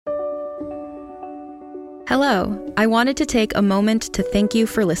Hello, I wanted to take a moment to thank you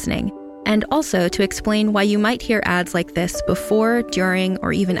for listening, and also to explain why you might hear ads like this before, during,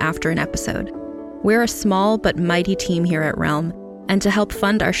 or even after an episode. We're a small but mighty team here at Realm, and to help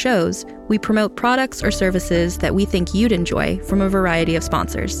fund our shows, we promote products or services that we think you'd enjoy from a variety of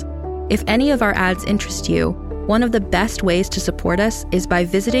sponsors. If any of our ads interest you, one of the best ways to support us is by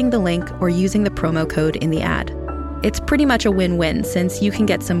visiting the link or using the promo code in the ad. It's pretty much a win-win since you can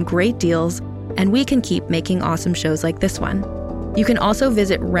get some great deals and we can keep making awesome shows like this one. You can also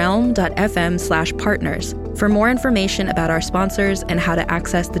visit realm.fm/partners for more information about our sponsors and how to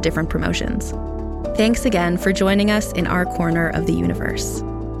access the different promotions. Thanks again for joining us in our corner of the universe.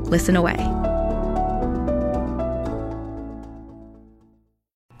 Listen away.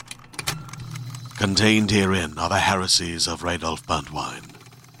 Contained herein are the heresies of Radolf Burntwine,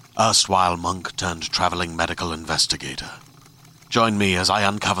 erstwhile monk turned traveling medical investigator. Join me as I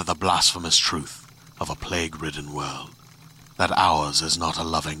uncover the blasphemous truth of a plague-ridden world, that ours is not a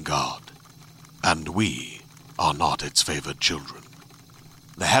loving God, and we are not its favored children.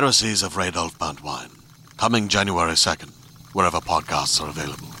 The Heresies of Radolf Burntwine, coming January 2nd, wherever podcasts are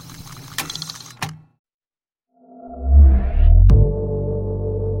available.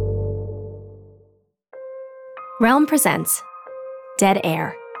 Realm presents Dead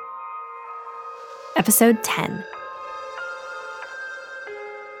Air, Episode 10.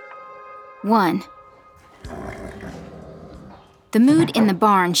 1. The mood in the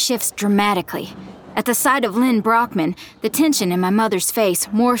barn shifts dramatically. At the sight of Lynn Brockman, the tension in my mother's face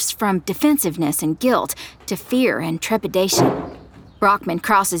morphs from defensiveness and guilt to fear and trepidation. Brockman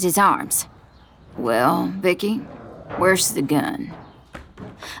crosses his arms. Well, Vicky, where's the gun?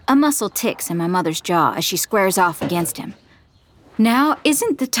 A muscle ticks in my mother's jaw as she squares off against him. Now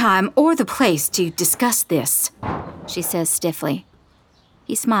isn't the time or the place to discuss this, she says stiffly.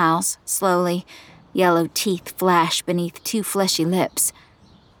 He smiles, slowly. Yellow teeth flash beneath two fleshy lips.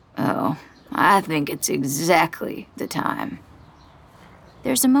 Oh, I think it's exactly the time.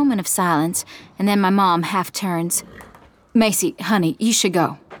 There's a moment of silence, and then my mom half turns. Macy, honey, you should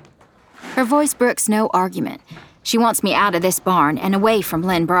go. Her voice brooks no argument. She wants me out of this barn and away from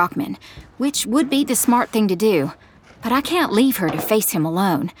Lynn Brockman, which would be the smart thing to do. But I can't leave her to face him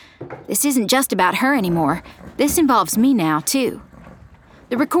alone. This isn't just about her anymore. This involves me now, too.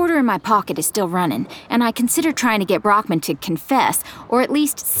 The recorder in my pocket is still running, and I consider trying to get Brockman to confess, or at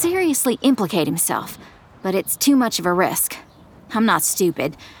least seriously implicate himself. But it's too much of a risk. I'm not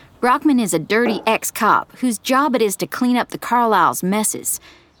stupid. Brockman is a dirty ex-cop whose job it is to clean up the Carlyle's messes.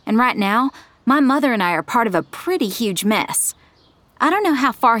 And right now, my mother and I are part of a pretty huge mess. I don't know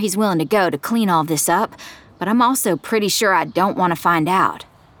how far he's willing to go to clean all this up, but I'm also pretty sure I don't want to find out.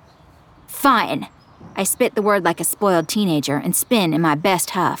 Fine. I spit the word like a spoiled teenager and spin in my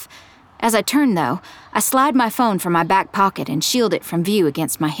best huff. As I turn, though, I slide my phone from my back pocket and shield it from view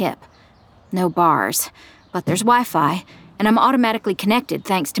against my hip. No bars, but there's Wi-Fi, and I'm automatically connected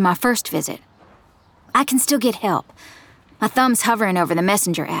thanks to my first visit. I can still get help. My thumb's hovering over the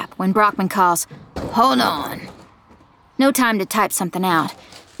messenger app when Brockman calls, "Hold on." No time to type something out.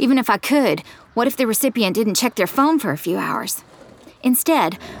 Even if I could, what if the recipient didn't check their phone for a few hours?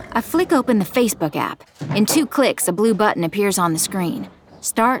 Instead, I flick open the Facebook app. In 2 clicks, a blue button appears on the screen.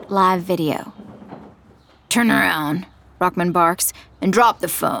 Start live video. "Turn around," Brockman barks, "and drop the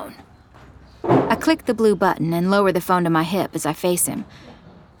phone." I click the blue button and lower the phone to my hip as I face him.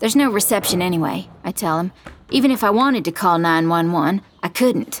 There's no reception anyway, I tell him. Even if I wanted to call 911, I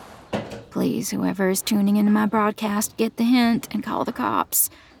couldn't. Please, whoever is tuning into my broadcast, get the hint and call the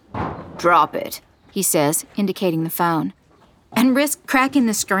cops. "Drop it," he says, indicating the phone. And risk cracking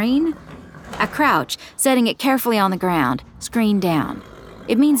the screen? I crouch, setting it carefully on the ground, screen down.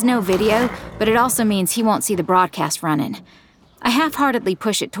 It means no video, but it also means he won't see the broadcast running. I half-heartedly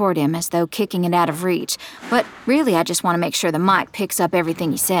push it toward him as though kicking it out of reach, but really I just want to make sure the mic picks up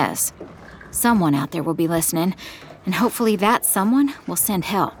everything he says. Someone out there will be listening, and hopefully that someone will send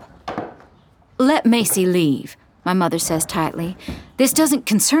help. "Let Macy leave," my mother says tightly. "This doesn't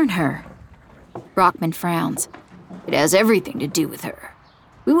concern her." Brockman frowns. "It has everything to do with her.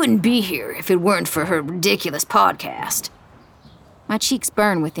 We wouldn't be here if it weren't for her ridiculous podcast." My cheeks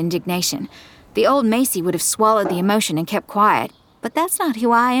burn with indignation. The old Macy would have swallowed the emotion and kept quiet, but that's not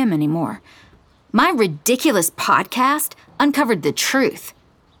who I am anymore. My ridiculous podcast uncovered the truth.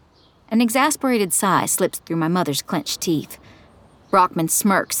 An exasperated sigh slips through my mother's clenched teeth. Brockman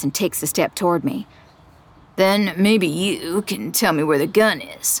smirks and takes a step toward me. "Then maybe you can tell me where the gun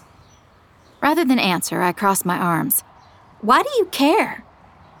is." Rather than answer, I cross my arms. Why do you care?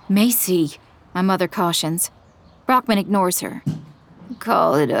 "Macy," my mother cautions. Brockman ignores her.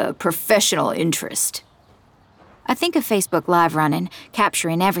 "Call it a professional interest." I think of Facebook Live running,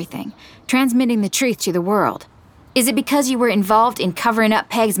 capturing everything, transmitting the truth to the world. Is it because you were involved in covering up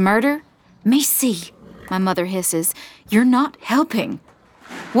Peg's murder? Macy, my mother hisses, you're not helping.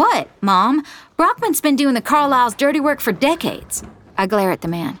 What, Mom? Brockman's been doing the Carlyle's dirty work for decades. I glare at the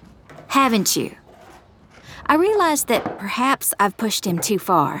man. Haven't you? I realize that perhaps I've pushed him too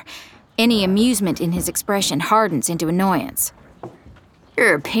far. Any amusement in his expression hardens into annoyance.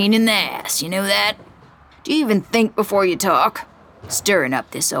 You're a pain in the ass, you know that? Do you even think before you talk? Stirring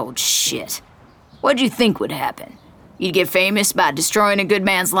up this old shit. What'd you think would happen? You'd get famous by destroying a good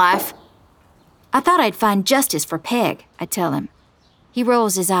man's life? I thought I'd find justice for Peg, I tell him. He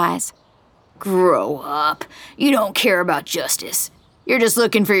rolls his eyes. Grow up. You don't care about justice. You're just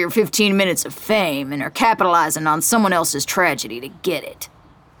looking for your 15 minutes of fame and are capitalizing on someone else's tragedy to get it.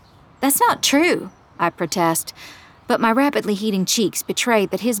 That's not true, I protest, but my rapidly heating cheeks betray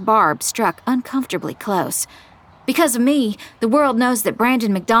that his barb struck uncomfortably close. Because of me, the world knows that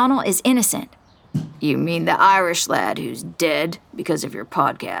Brandon McDonnell is innocent. You mean the Irish lad who's dead because of your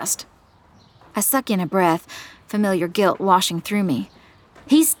podcast? I suck in a breath, familiar guilt washing through me.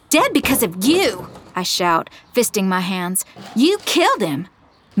 He's dead because of you, I shout, fisting my hands. You killed him.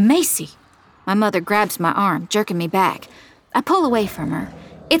 Macy. My mother grabs my arm, jerking me back. I pull away from her.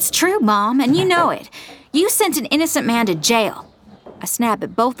 It's true, Mom, and you know it. You sent an innocent man to jail. I snap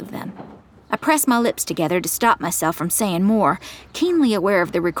at both of them. I press my lips together to stop myself from saying more, keenly aware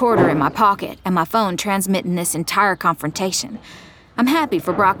of the recorder in my pocket and my phone transmitting this entire confrontation. I'm happy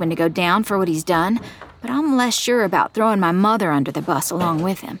for Brockman to go down for what he's done, but I'm less sure about throwing my mother under the bus along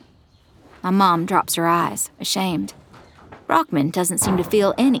with him. My mom drops her eyes, ashamed. Brockman doesn't seem to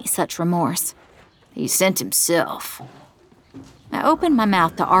feel any such remorse. He sent himself. I open my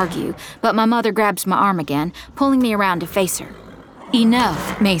mouth to argue, but my mother grabs my arm again, pulling me around to face her.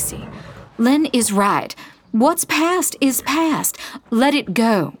 Enough, Macy. Lynn is right. What's past is past. Let it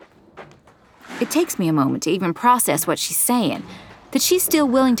go. It takes me a moment to even process what she's saying, that she's still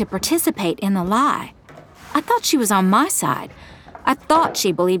willing to participate in the lie. I thought she was on my side. I thought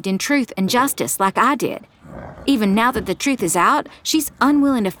she believed in truth and justice like I did. Even now that the truth is out, she's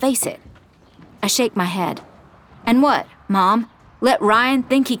unwilling to face it. I shake my head. And what, Mom? Let Ryan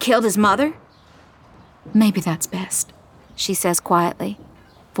think he killed his mother? Maybe that's best, she says quietly,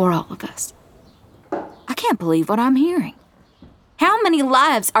 for all of us. I can't believe what I'm hearing. How many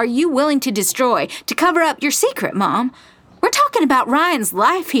lives are you willing to destroy to cover up your secret, Mom? We're talking about Ryan's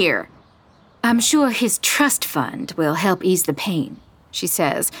life here. I'm sure his trust fund will help ease the pain, she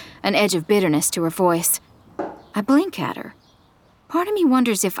says, an edge of bitterness to her voice. I blink at her. Part of me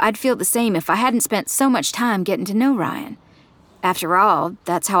wonders if I'd feel the same if I hadn't spent so much time getting to know Ryan. After all,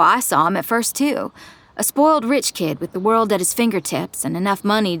 that's how I saw him at first, too. A spoiled rich kid with the world at his fingertips and enough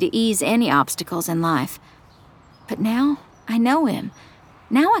money to ease any obstacles in life. But now I know him.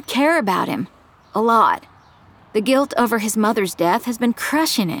 Now I care about him. A lot. The guilt over his mother's death has been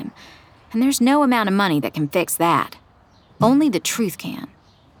crushing him, and there's no amount of money that can fix that. Only the truth can.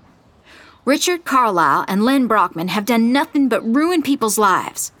 Richard Carlyle and Lynn Brockman have done nothing but ruin people's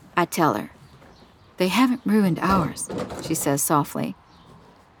lives, I tell her. They haven't ruined ours, she says softly.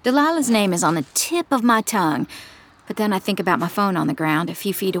 Delilah's name is on the tip of my tongue, but then I think about my phone on the ground a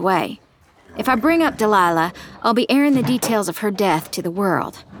few feet away. If I bring up Delilah, I'll be airing the details of her death to the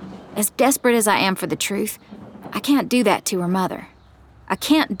world. As desperate as I am for the truth, I can't do that to her mother. I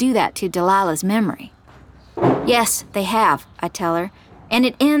can't do that to Delilah's memory. Yes, they have, I tell her, and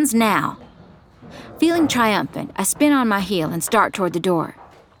it ends now. Feeling triumphant, I spin on my heel and start toward the door.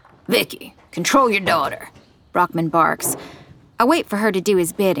 Vicky, control your daughter, Brockman barks. I wait for her to do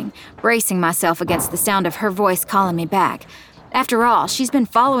his bidding, bracing myself against the sound of her voice calling me back. After all, she's been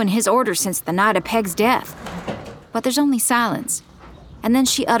following his orders since the night of Peg's death. But there's only silence, and then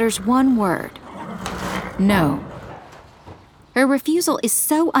she utters one word. No. Her refusal is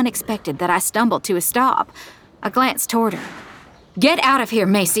so unexpected that I stumble to a stop. I glance toward her. Get out of here,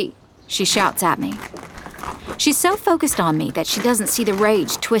 Macy, she shouts at me. She's so focused on me that she doesn't see the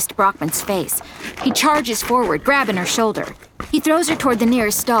rage twist Brockman's face. He charges forward, grabbing her shoulder. He throws her toward the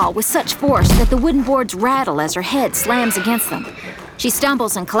nearest stall with such force that the wooden boards rattle as her head slams against them. She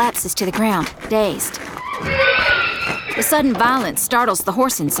stumbles and collapses to the ground, dazed. The sudden violence startles the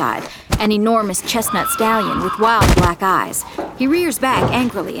horse inside, an enormous chestnut stallion with wild black eyes. He rears back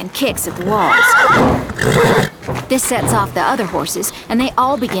angrily and kicks at the walls. This sets off the other horses, and they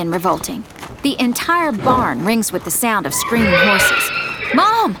all begin revolting. The entire barn rings with the sound of screaming horses.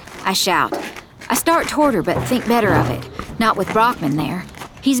 Mom! I shout. I start toward her, but think better of it. Not with Brockman there.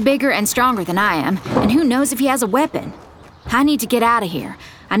 He's bigger and stronger than I am, and who knows if he has a weapon. I need to get out of here.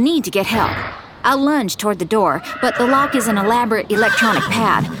 I need to get help. I lunge toward the door, but the lock is an elaborate electronic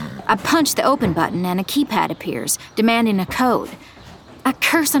pad. I punch the open button and a keypad appears, demanding a code. I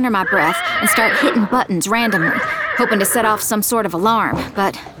curse under my breath and start hitting buttons randomly, hoping to set off some sort of alarm,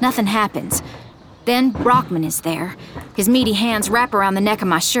 but nothing happens. Then Brockman is there. His meaty hands wrap around the neck of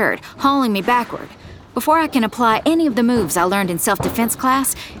my shirt, hauling me backward. Before I can apply any of the moves I learned in self-defense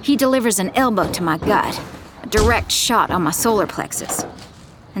class, he delivers an elbow to my gut, a direct shot on my solar plexus.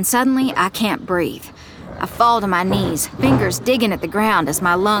 And suddenly, I can't breathe. I fall to my knees, fingers digging at the ground as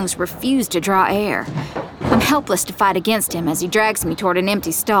my lungs refuse to draw air. I'm helpless to fight against him as he drags me toward an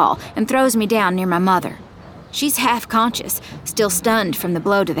empty stall and throws me down near my mother. She's half conscious, still stunned from the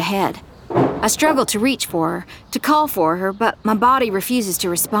blow to the head. I struggle to reach for her, to call for her, but my body refuses to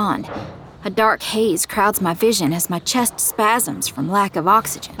respond. A dark haze crowds my vision as my chest spasms from lack of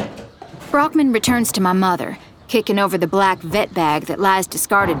oxygen. Brockman returns to my mother, kicking over the black vet bag that lies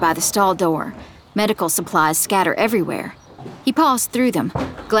discarded by the stall door. Medical supplies scatter everywhere. He paws through them,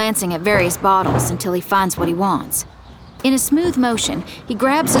 glancing at various bottles until he finds what he wants. In a smooth motion, he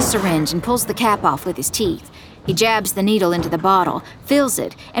grabs a syringe and pulls the cap off with his teeth. He jabs the needle into the bottle, fills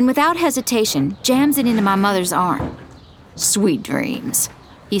it, and without hesitation, jams it into my mother's arm. "Sweet dreams,"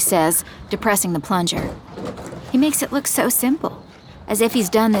 he says, depressing the plunger. He makes it look so simple, as if he's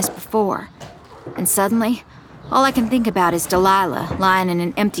done this before. And suddenly, all I can think about is Delilah lying in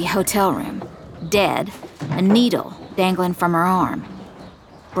an empty hotel room, dead, a needle dangling from her arm.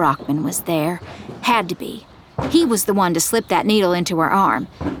 Brockman was there. Had to be. He was the one to slip that needle into her arm.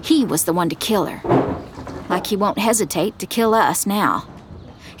 He was the one to kill her. Like he won't hesitate to kill us now.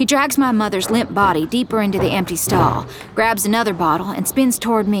 He drags my mother's limp body deeper into the empty stall, grabs another bottle, and spins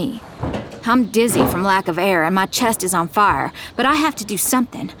toward me. I'm dizzy from lack of air and my chest is on fire, but I have to do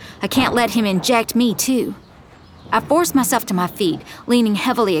something. I can't let him inject me, too. I force myself to my feet, leaning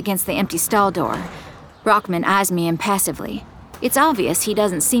heavily against the empty stall door. Brockman eyes me impassively. It's obvious he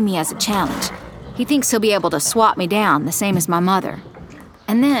doesn't see me as a challenge. He thinks he'll be able to swat me down, the same as my mother.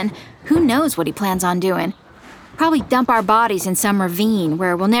 And then, who knows what he plans on doing? Probably dump our bodies in some ravine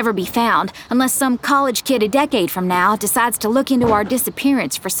where we'll never be found unless some college kid a decade from now decides to look into our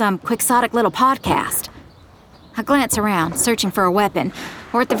disappearance for some quixotic little podcast. I glance around, searching for a weapon,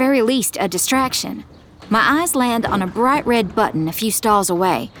 or at the very least, a distraction. My eyes land on a bright red button a few stalls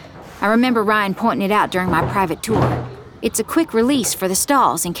away. I remember Ryan pointing it out during my private tour. It's a quick release for the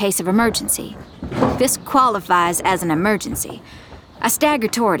stalls in case of emergency. This qualifies as an emergency. I stagger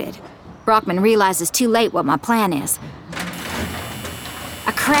toward it. Brockman realizes too late what my plan is.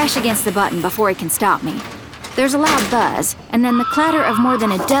 I crash against the button before he can stop me. There's a loud buzz, and then the clatter of more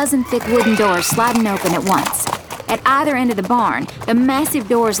than a dozen thick wooden doors sliding open at once. At either end of the barn, the massive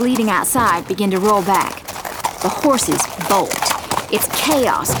doors leading outside begin to roll back. The horses bolt. It's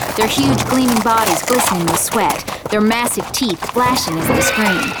chaos, their huge gleaming bodies glistening with sweat, their massive teeth flashing as they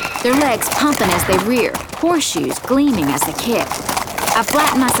scream, their legs pumping as they rear, horseshoes gleaming as they kick. I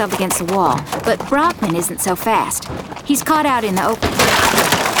flatten myself against the wall, but Brockman isn't so fast. He's caught out in the open.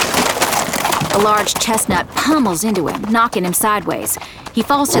 A large chestnut pummels into him, knocking him sideways. He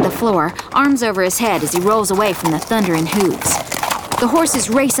falls to the floor, arms over his head as he rolls away from the thundering hooves. The horses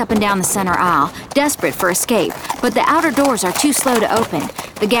race up and down the center aisle, desperate for escape, but the outer doors are too slow to open,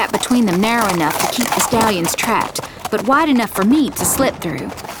 the gap between them narrow enough to keep the stallions trapped, but wide enough for me to slip through.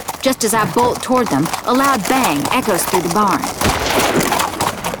 Just as I bolt toward them, a loud bang echoes through the barn.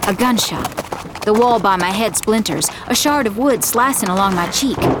 A gunshot. The wall by my head splinters, a shard of wood slicing along my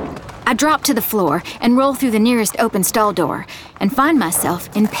cheek. I drop to the floor and roll through the nearest open stall door and find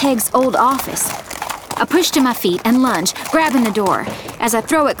myself in Peg's old office. I push to my feet and lunge, grabbing the door. As I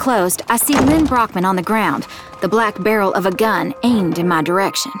throw it closed, I see Lynn Brockman on the ground, the black barrel of a gun aimed in my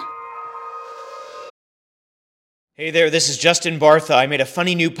direction. Hey there, this is Justin Bartha. I made a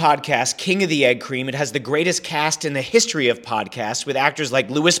funny new podcast, King of the Egg Cream. It has the greatest cast in the history of podcasts with actors like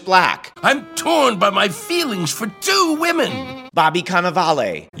Louis Black. I'm torn by my feelings for two women. Bobby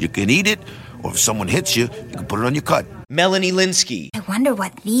Cannavale. You can eat it, or if someone hits you, you can put it on your cut. Melanie Linsky. I wonder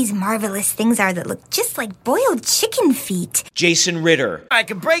what these marvelous things are that look just like boiled chicken feet. Jason Ritter. I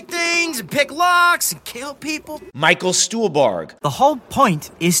can break things and pick locks and kill people. Michael Stuhlbarg. The whole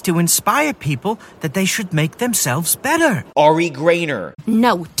point is to inspire people that they should make themselves better. Ari Grainer.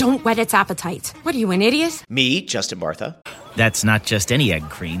 No, don't whet its appetite. What are you, an idiot? Me, Justin Bartha. That's not just any egg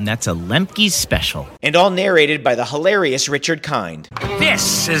cream, that's a Lemke's special. And all narrated by the hilarious Richard Kind.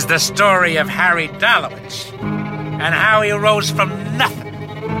 This is the story of Harry Dalowitz and how he rose from nothing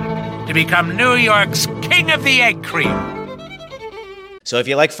to become New York's King of the Egg Cream. So if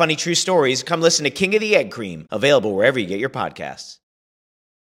you like funny true stories, come listen to King of the Egg Cream, available wherever you get your podcasts.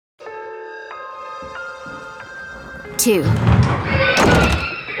 2.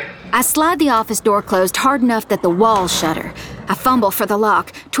 I slide the office door closed hard enough that the walls shudder. I fumble for the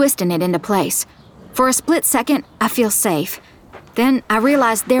lock, twisting it into place. For a split second, I feel safe. Then I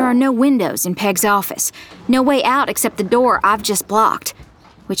realize there are no windows in Peg's office. No way out except the door I've just blocked.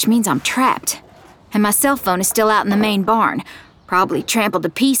 Which means I'm trapped. And my cell phone is still out in the main barn, probably trampled to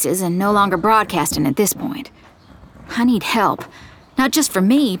pieces and no longer broadcasting at this point. I need help. Not just for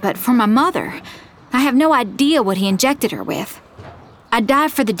me, but for my mother. I have no idea what he injected her with. I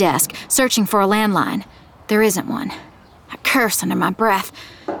dive for the desk, searching for a landline. There isn't one. I curse under my breath.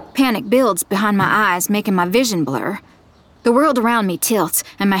 Panic builds behind my eyes, making my vision blur. The world around me tilts,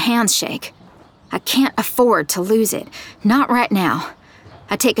 and my hands shake. I can't afford to lose it. Not right now.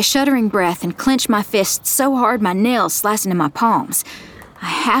 I take a shuddering breath and clench my fists so hard my nails slice into my palms. I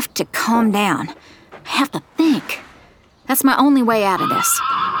have to calm down. I have to think. That's my only way out of this.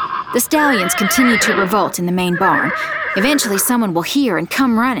 The stallions continue to revolt in the main barn. Eventually someone will hear and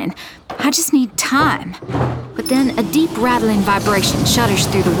come running. I just need time. But then a deep rattling vibration shudders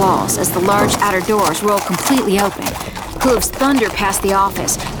through the walls as the large outer doors roll completely open. Hooves thunder past the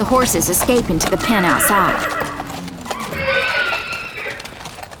office, the horses escape into the pen outside.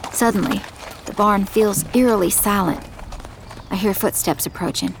 Suddenly, the barn feels eerily silent. I hear footsteps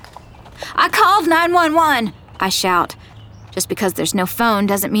approaching. "I called 911!" I shout. Just because there's no phone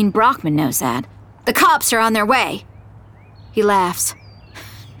doesn't mean Brockman knows that. "The cops are on their way." He laughs.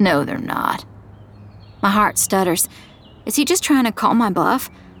 "No, they're not." My heart stutters. Is he just trying to call my bluff?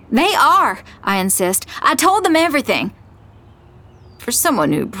 "They are," I insist. "I told them everything." For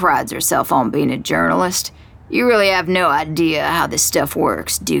someone who prides herself on being a journalist, you really have no idea how this stuff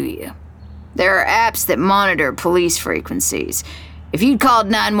works, do you? There are apps that monitor police frequencies. If you'd called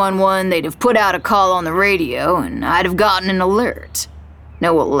 911, they'd have put out a call on the radio, and I'd have gotten an alert.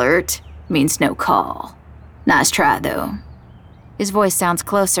 No alert means no call. Nice try, though. His voice sounds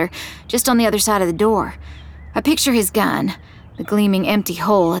closer, just on the other side of the door. I picture his gun, the gleaming empty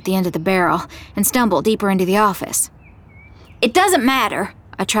hole at the end of the barrel, and stumble deeper into the office. "It doesn't matter."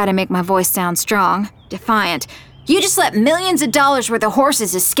 I try to make my voice sound strong, defiant. "You just let millions of dollars worth of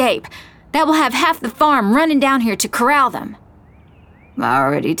horses escape. That will have half the farm running down here to corral them."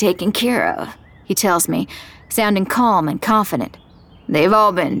 "Already taken care of," he tells me, sounding calm and confident. "They've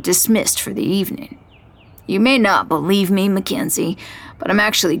all been dismissed for the evening. You may not believe me, Mackenzie, but I'm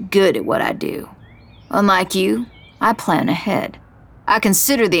actually good at what I do. Unlike you, I plan ahead. I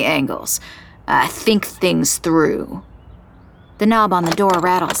consider the angles. I think things through." The knob on the door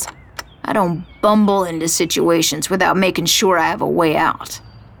rattles. I don't bumble into situations without making sure I have a way out.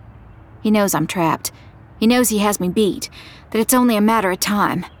 He knows I'm trapped. He knows he has me beat, that it's only a matter of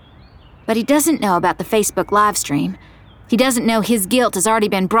time. But he doesn't know about the Facebook livestream. He doesn't know his guilt has already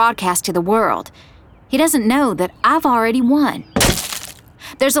been broadcast to the world. He doesn't know that I've already won.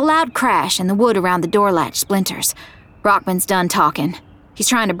 There's a loud crash and the wood around the door latch splinters. Brockman's done talking. He's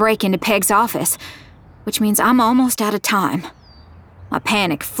trying to break into Peg's office, which means I'm almost out of time. My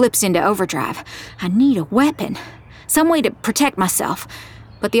panic flips into overdrive. I need a weapon, some way to protect myself.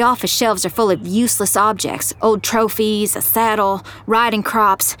 But the office shelves are full of useless objects, old trophies, a saddle, riding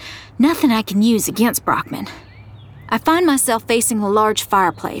crops, nothing I can use against Brockman. I find myself facing a large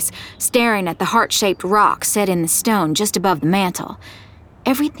fireplace, staring at the heart-shaped rock set in the stone just above the mantel.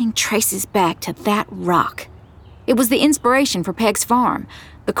 Everything traces back to that rock. It was the inspiration for Peg's farm,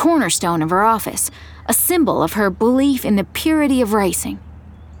 the cornerstone of her office, a symbol of her belief in the purity of racing.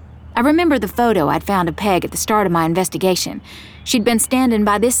 I remember the photo I'd found of Peg at the start of my investigation. She'd been standing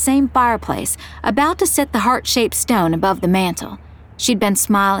by this same fireplace, about to set the heart-shaped stone above the mantel. She'd been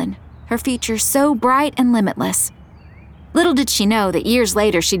smiling, her features so bright and limitless. Little did she know that years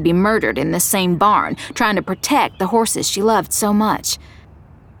later she'd be murdered in this same barn, trying to protect the horses she loved so much.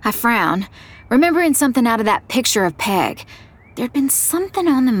 I frown, remembering something out of that picture of Peg. There'd been something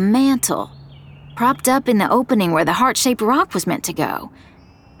on the mantel, propped up in the opening where the heart-shaped rock was meant to go.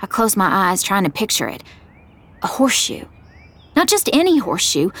 I close my eyes, trying to picture it. A horseshoe. Not just any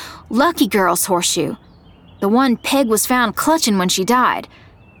horseshoe, Lucky Girl's horseshoe. The one Peg was found clutching when she died.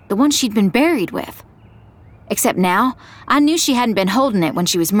 The one she'd been buried with. Except now, I knew she hadn't been holding it when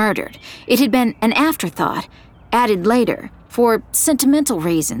she was murdered. It had been an afterthought, added later, for sentimental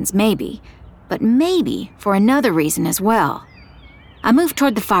reasons, maybe. But maybe for another reason as well. I move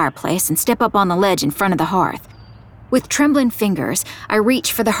toward the fireplace and step up on the ledge in front of the hearth. With trembling fingers, I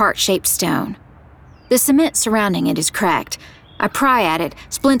reach for the heart-shaped stone. The cement surrounding it is cracked. I pry at it,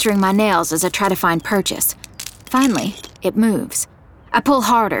 splintering my nails as I try to find purchase. Finally, it moves. I pull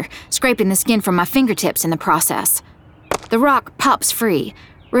harder, scraping the skin from my fingertips in the process. The rock pops free,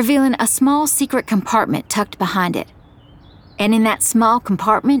 revealing a small secret compartment tucked behind it. And in that small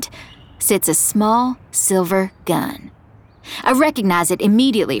compartment sits a small silver gun. I recognize it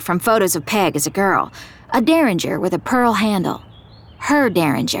immediately from photos of Peg as a girl, a Derringer with a pearl handle. Her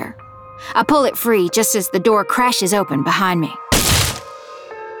Derringer. I pull it free just as the door crashes open behind me.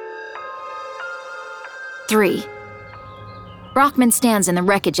 3. Brockman stands in the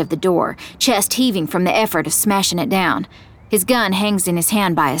wreckage of the door, chest heaving from the effort of smashing it down. His gun hangs in his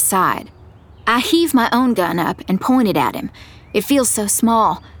hand by his side. I heave my own gun up and point it at him. It feels so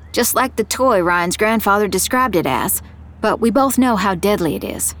small, just like the toy Ryan's grandfather described it as. But we both know how deadly it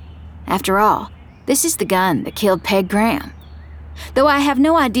is. After all, this is the gun that killed Peg Graham. Though I have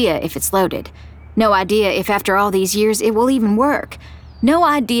no idea if it's loaded. No idea if after all these years it will even work. No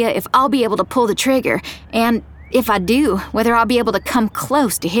idea if I'll be able to pull the trigger, and if I do, whether I'll be able to come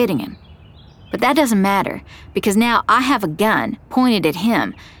close to hitting him. But that doesn't matter, because now I have a gun pointed at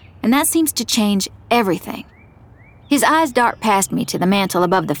him, and that seems to change everything. His eyes dart past me to the mantel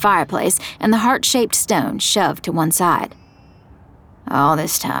above the fireplace and the heart-shaped stone shoved to one side. All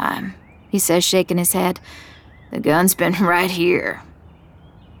this time, he says, shaking his head, the gun's been right here.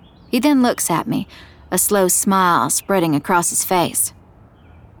 He then looks at me, a slow smile spreading across his face.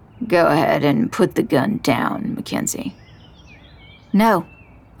 Go ahead and put the gun down, Mackenzie. No,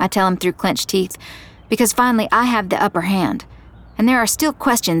 I tell him through clenched teeth, because finally I have the upper hand, and there are still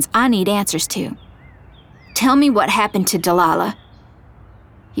questions I need answers to. Tell me what happened to Delilah.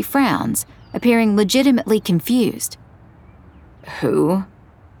 He frowns, appearing legitimately confused. Who?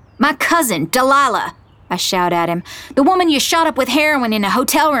 My cousin, Delilah, I shout at him. The woman you shot up with heroin in a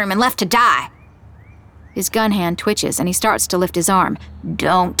hotel room and left to die. His gun hand twitches and he starts to lift his arm.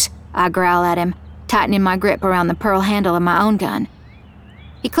 Don't, I growl at him, tightening my grip around the pearl handle of my own gun.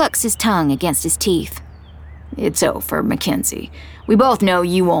 He clucks his tongue against his teeth. It's over, Mackenzie. We both know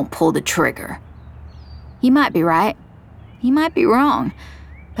you won't pull the trigger. He might be right. He might be wrong.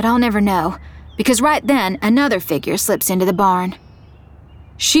 But I'll never know, because right then another figure slips into the barn.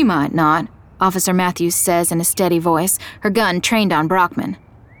 She might not, Officer Matthews says in a steady voice, her gun trained on Brockman.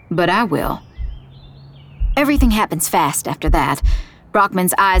 But I will. Everything happens fast after that.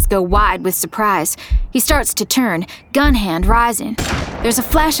 Brockman's eyes go wide with surprise. He starts to turn, gun hand rising. There's a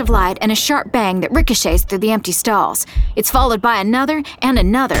flash of light and a sharp bang that ricochets through the empty stalls. It's followed by another and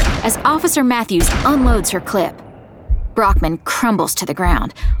another as Officer Matthews unloads her clip. Brockman crumbles to the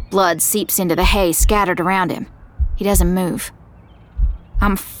ground. Blood seeps into the hay scattered around him. He doesn't move.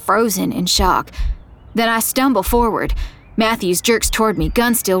 I'm frozen in shock. Then I stumble forward. Matthews jerks toward me,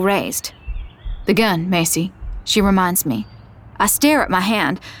 gun still raised. The gun, Macy, she reminds me. I stare at my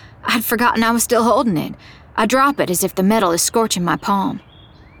hand. I'd forgotten I was still holding it. I drop it as if the metal is scorching my palm.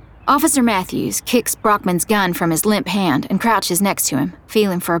 Officer Matthews kicks Brockman's gun from his limp hand and crouches next to him,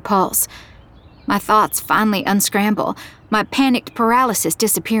 feeling for a pulse. My thoughts finally unscramble, my panicked paralysis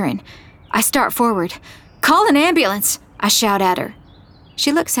disappearing. I start forward. Call an ambulance, I shout at her.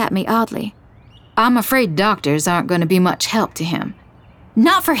 She looks at me oddly. I'm afraid doctors aren't going to be much help to him.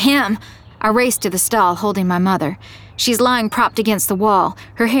 Not for him! I race to the stall holding my mother. She's lying propped against the wall,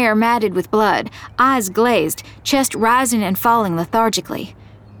 her hair matted with blood, eyes glazed, chest rising and falling lethargically.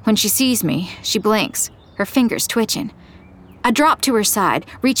 When she sees me, she blinks, her fingers twitching. I drop to her side,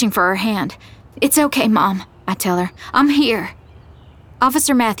 reaching for her hand. It's okay, Mom, I tell her. I'm here.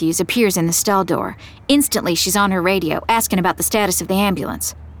 Officer Matthews appears in the stall door. Instantly, she's on her radio, asking about the status of the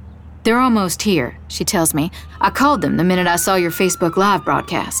ambulance. They're almost here, she tells me. I called them the minute I saw your Facebook Live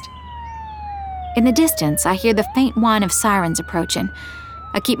broadcast. In the distance, I hear the faint whine of sirens approaching.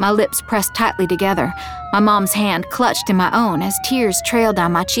 I keep my lips pressed tightly together, my mom's hand clutched in my own as tears trail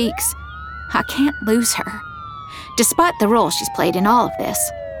down my cheeks. I can't lose her, despite the role she's played in all of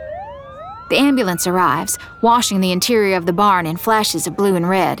this. The ambulance arrives, washing the interior of the barn in flashes of blue and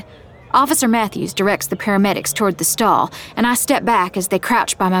red. Officer Matthews directs the paramedics toward the stall, and I step back as they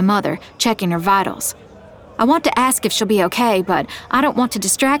crouch by my mother, checking her vitals. I want to ask if she'll be okay, but I don't want to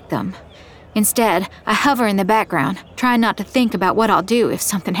distract them. Instead, I hover in the background, trying not to think about what I'll do if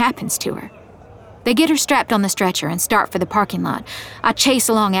something happens to her. They get her strapped on the stretcher and start for the parking lot. I chase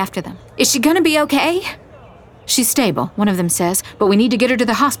along after them. Is she gonna be okay? She's stable, one of them says, but we need to get her to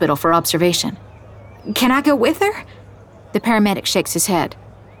the hospital for observation. Can I go with her? The paramedic shakes his head.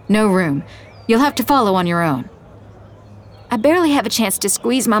 No room. You'll have to follow on your own. I barely have a chance to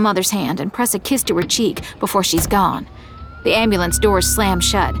squeeze my mother's hand and press a kiss to her cheek before she's gone. The ambulance doors slam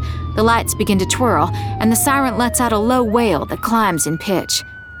shut, the lights begin to twirl, and the siren lets out a low wail that climbs in pitch.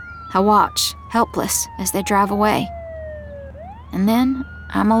 I watch, helpless, as they drive away. And then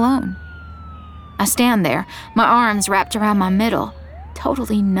I'm alone. I stand there, my arms wrapped around my middle,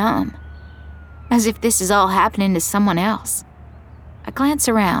 totally numb. As if this is all happening to someone else. I glance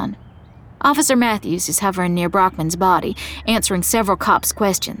around. Officer Matthews is hovering near Brockman's body, answering several cops'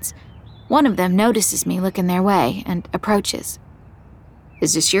 questions. One of them notices me looking their way and approaches.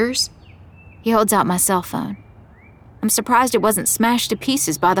 Is this yours? He holds out my cell phone. I'm surprised it wasn't smashed to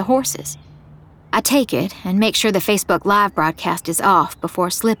pieces by the horses. I take it and make sure the Facebook Live broadcast is off before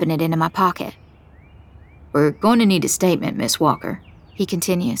slipping it into my pocket. We're going to need a statement, Miss Walker, he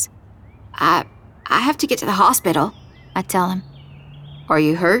continues. I have to get to the hospital, I tell him. Are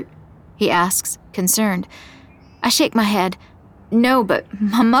you hurt? He asks, concerned. I shake my head. No, but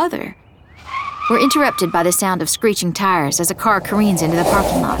my mother. We're interrupted by the sound of screeching tires as a car careens into the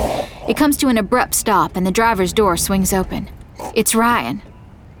parking lot. It comes to an abrupt stop and the driver's door swings open. It's Ryan.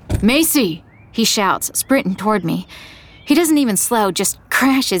 Macy! He shouts, sprinting toward me. He doesn't even slow, just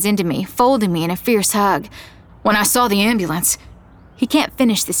crashes into me, folding me in a fierce hug. When I saw the ambulance... He can't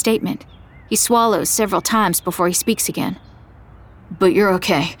finish the statement. He swallows several times before he speaks again. But you're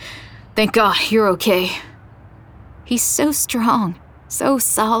okay. Thank God you're okay. He's so strong, so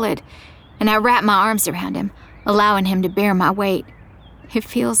solid, and I wrap my arms around him, allowing him to bear my weight. It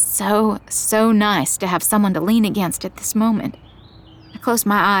feels so nice to have someone to lean against at this moment. I close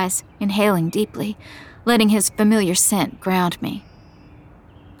my eyes, inhaling deeply, letting his familiar scent ground me.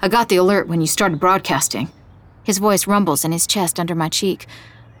 I got the alert when you started broadcasting. His voice rumbles in his chest under my cheek.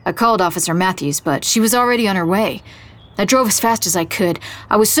 I called Officer Matthews, but she was already on her way. I drove as fast as I could.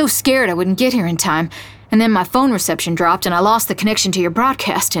 I was so scared I wouldn't get here in time, and then my phone reception dropped and I lost the connection to your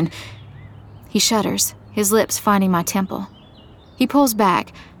broadcast and... He shudders, his lips finding my temple. He pulls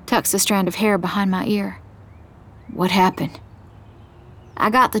back, tucks a strand of hair behind my ear. What happened? I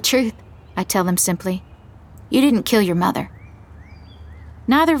got the truth, I tell him simply. You didn't kill your mother.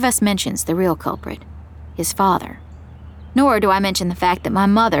 Neither of us mentions the real culprit, his father. Nor do I mention the fact that my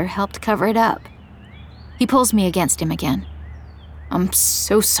mother helped cover it up. He pulls me against him again. I'm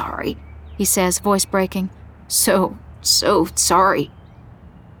so sorry, he says, voice breaking. So sorry.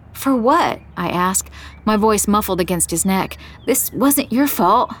 For what? I ask, my voice muffled against his neck. This wasn't your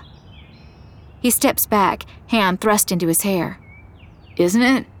fault. He steps back, hand thrust into his hair. Isn't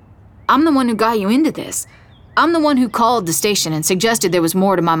it? I'm the one who got you into this. I'm the one who called the station and suggested there was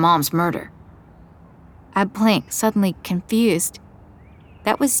more to my mom's murder. I blink, suddenly confused.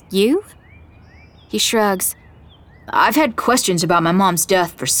 That was you? He shrugs. I've had questions about my mom's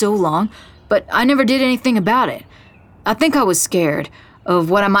death for so long, but I never did anything about it. I think I was scared of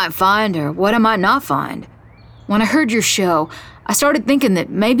what I might find or what I might not find. When I heard your show, I started thinking that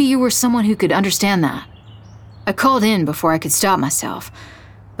maybe you were someone who could understand that. I called in before I could stop myself,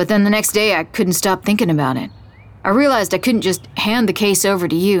 but then the next day I couldn't stop thinking about it. I realized I couldn't just hand the case over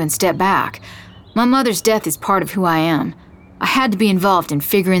to you and step back. My mother's death is part of who I am. I had to be involved in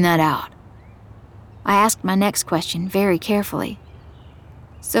figuring that out. I asked my next question very carefully.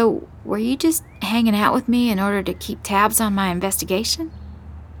 So, were you just hanging out with me in order to keep tabs on my investigation?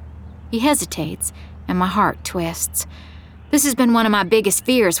 He hesitates, and my heart twists. This has been one of my biggest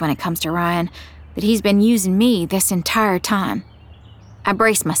fears when it comes to Ryan, that he's been using me this entire time. I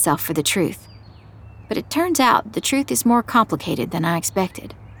brace myself for the truth. But it turns out the truth is more complicated than I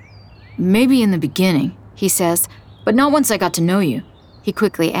expected. Maybe in the beginning, he says, but not once I got to know you, he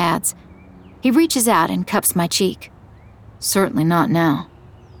quickly adds. He reaches out and cups my cheek. Certainly not now.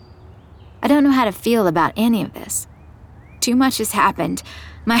 I don't know how to feel about any of this. Too much has happened.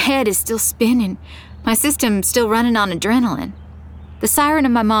 My head is still spinning. My system's still running on adrenaline. The siren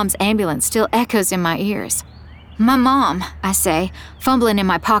of my mom's ambulance still echoes in my ears. My mom, I say, fumbling in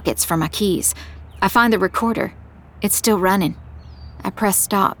my pockets for my keys. I find the recorder. It's still running. I press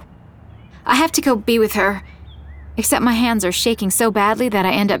stop. I have to go be with her. Except my hands are shaking so badly that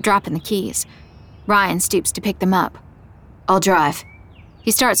I end up dropping the keys. Ryan stoops to pick them up. I'll drive. He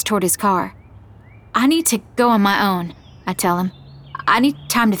starts toward his car. I need to go on my own, I tell him. I need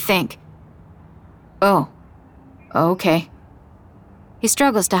time to think. Oh, okay. He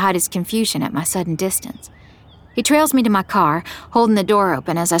struggles to hide his confusion at my sudden distance. He trails me to my car, holding the door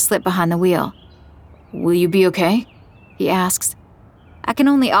open as I slip behind the wheel. Will you be okay? He asks. I can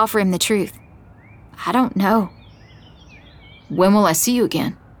only offer him the truth. I don't know. When will I see you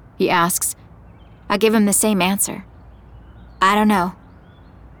again? He asks. I give him the same answer. I don't know.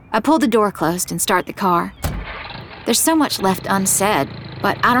 I pull the door closed and start the car. There's so much left unsaid,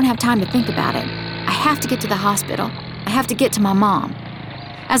 but I don't have time to think about it. I have to get to the hospital. I have to get to my mom.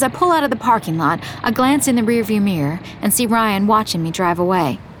 As I pull out of the parking lot, I glance in the rearview mirror and see Ryan watching me drive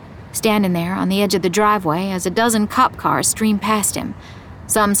away. Standing there on the edge of the driveway as a dozen cop cars stream past him.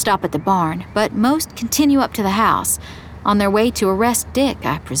 Some stop at the barn, but most continue up to the house, on their way to arrest Dick,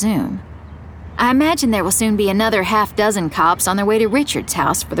 I presume. I imagine there will soon be another half-dozen cops on their way to Richard's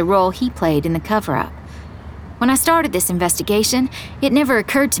house for the role he played in the cover-up. When I started this investigation, it never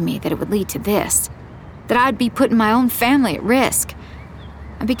occurred to me that it would lead to this, that I'd be putting my own family at risk.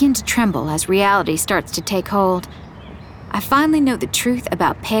 I begin to tremble as reality starts to take hold. I finally know the truth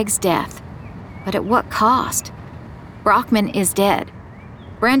about Peg's death, but at what cost? Brockman is dead.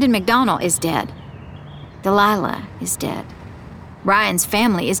 Brandon McDonnell is dead. Delilah is dead. Ryan's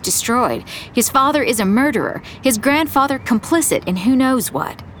family is destroyed. His father is a murderer. His grandfather complicit in who knows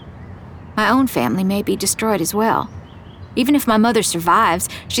what. My own family may be destroyed as well. Even if my mother survives,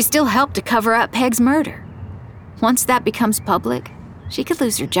 she still helped to cover up Peg's murder. Once that becomes public, she could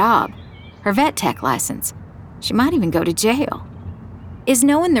lose her job, her vet tech license. She might even go to jail. Is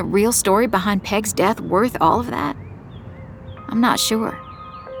knowing the real story behind Peg's death worth all of that? I'm not sure.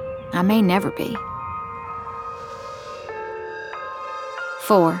 I may never be.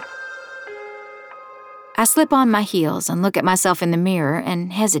 4. I slip on my heels and look at myself in the mirror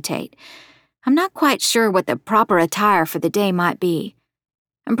and hesitate. I'm not quite sure what the proper attire for the day might be.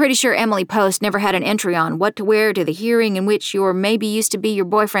 I'm pretty sure Emily Post never had an entry on what to wear to the hearing in which your maybe used to be your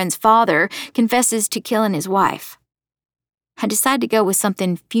boyfriend's father confesses to killing his wife. I decide to go with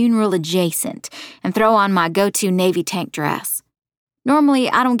something funeral adjacent and throw on my go-to navy tank dress. Normally,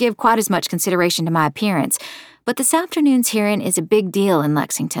 I don't give quite as much consideration to my appearance, but this afternoon's hearing is a big deal in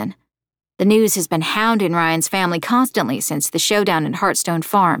Lexington. The news has been hounding Ryan's family constantly since the showdown at Heartstone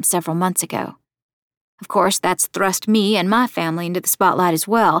Farm several months ago. Of course, that's thrust me and my family into the spotlight as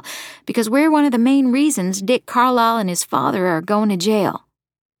well, because we're one of the main reasons Dick Carlisle and his father are going to jail.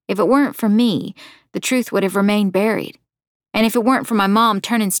 If it weren't for me, the truth would have remained buried. And if it weren't for my mom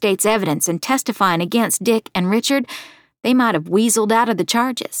turning state's evidence and testifying against Dick and Richard, they might have weaseled out of the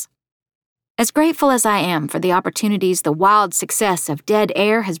charges. As grateful as I am for the opportunities the wild success of Dead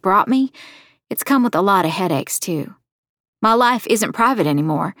Air has brought me, it's come with a lot of headaches, too. My life isn't private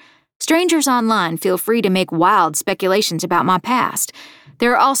anymore. Strangers online feel free to make wild speculations about my past.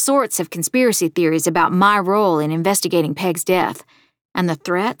 There are all sorts of conspiracy theories about my role in investigating Peg's death. And the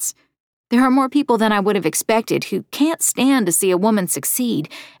threats? There are more people than I would have expected who can't stand to see a woman succeed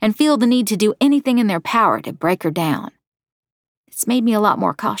and feel the need to do anything in their power to break her down. It's made me a lot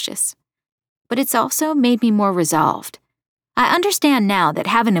more cautious. But it's also made me more resolved. I understand now that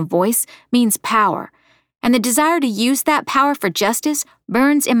having a voice means power, and the desire to use that power for justice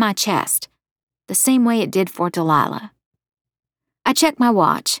burns in my chest, the same way it did for Delilah. I check my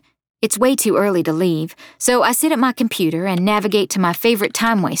watch. It's way too early to leave, so I sit at my computer and navigate to my favorite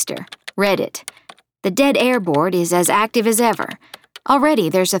time waster, Reddit. The Dead Air board is as active as ever. Already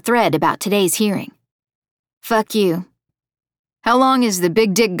there's a thread about today's hearing. Fuck you. How long is the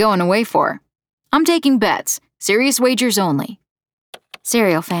big dick going away for? I'm taking bets. Serious wagers only.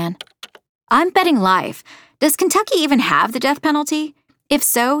 Serial fan. I'm betting life. Does Kentucky even have the death penalty? If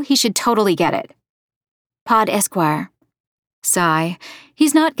so, he should totally get it. Pod Esquire. Sigh.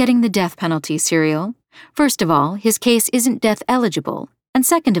 He's not getting the death penalty, Serial. First of all, his case isn't death eligible. And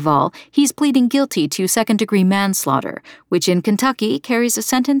second of all, he's pleading guilty to second-degree manslaughter, which in Kentucky carries a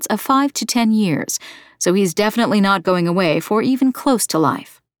sentence of 5 to 10 years. So he's definitely not going away for even close to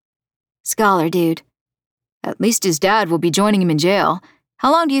life. Scholar dude. At least his dad will be joining him in jail.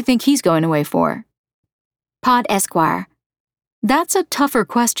 How long do you think he's going away for? Pod Esquire. That's a tougher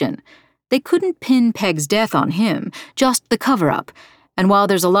question. They couldn't pin Peg's death on him, just the cover-up. And while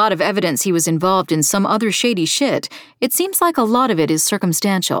there's a lot of evidence he was involved in some other shady shit, it seems like a lot of it is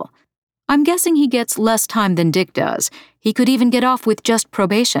circumstantial. I'm guessing he gets less time than Dick does. He could even get off with just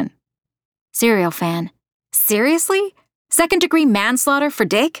probation. Serial fan. Seriously? Second-degree manslaughter for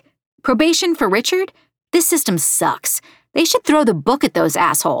Dick? Probation for Richard? This system sucks. They should throw the book at those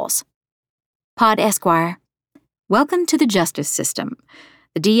assholes. Pod Esquire. Welcome to the justice system.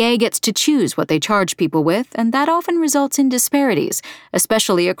 The DA gets to choose what they charge people with, and that often results in disparities,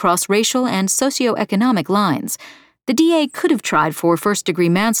 especially across racial and socioeconomic lines. The DA could have tried for first-degree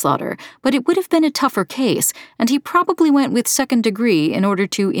manslaughter, but it would have been a tougher case, and he probably went with second degree in order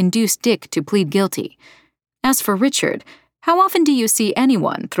to induce Dick to plead guilty. As for Richard, how often do you see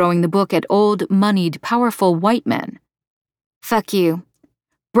anyone throwing the book at old, moneyed, powerful white men? Fuck you.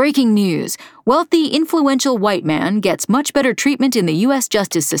 Breaking news. Wealthy, influential white man gets much better treatment in the U.S.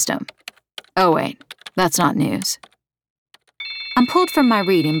 justice system. Oh wait, that's not news. I'm pulled from my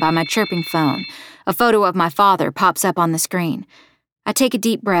reading by my chirping phone. A photo of my father pops up on the screen. I take a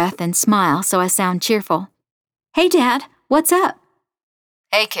deep breath and smile so I sound cheerful. Hey, Dad, what's up?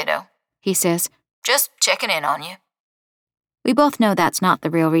 Hey, kiddo, he says. Just checking in on you. We both know that's not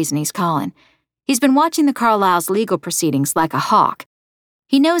the real reason he's calling. He's been watching the Carlisles' legal proceedings like a hawk.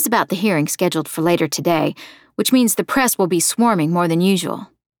 He knows about the hearing scheduled for later today, which means the press will be swarming more than usual.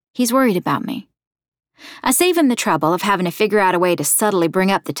 He's worried about me. I save him the trouble of having to figure out a way to subtly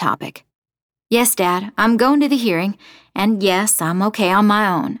bring up the topic. Yes, Dad, I'm going to the hearing, and yes, I'm okay on my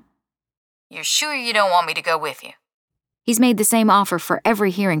own. You're sure you don't want me to go with you? He's made the same offer for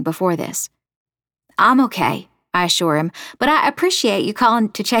every hearing before this. I'm okay, I assure him, but I appreciate you calling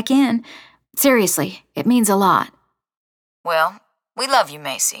to check in. Seriously, it means a lot. Well, we love you,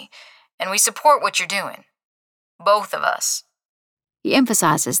 Macy, and we support what you're doing. Both of us. He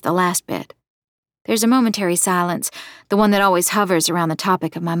emphasizes the last bit. There's a momentary silence, the one that always hovers around the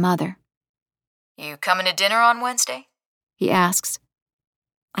topic of my mother. You coming to dinner on Wednesday? He asks.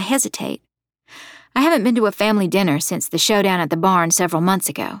 I hesitate. I haven't been to a family dinner since the showdown at the barn several months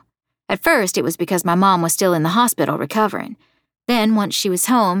ago. At first, it was because my mom was still in the hospital recovering. Then, once she was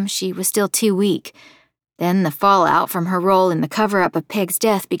home, she was still too weak. Then the fallout from her role in the cover-up of Peg's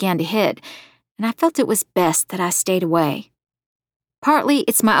death began to hit, and I felt it was best that I stayed away. Partly,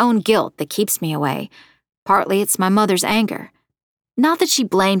 it's my own guilt that keeps me away. Partly, it's my mother's anger. Not that she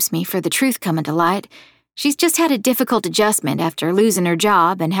blames me for the truth coming to light. She's just had a difficult adjustment after losing her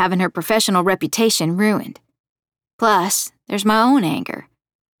job and having her professional reputation ruined. Plus, there's my own anger.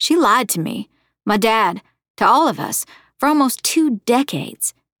 She lied to me, my dad, to all of us, for almost 2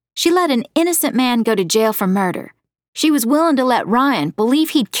 decades. She let an innocent man go to jail for murder. She was willing to let Ryan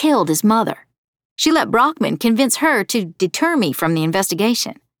believe he'd killed his mother. She let Brockman convince her to deter me from the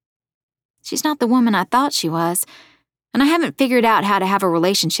investigation. She's not the woman I thought she was, and I haven't figured out how to have a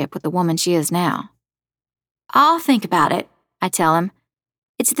relationship with the woman she is now. I'll think about it, I tell him.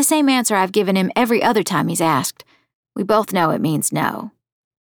 It's the same answer I've given him every other time he's asked. We both know it means no.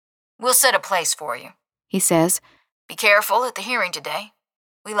 We'll set a place for you, he says. Be careful at the hearing today.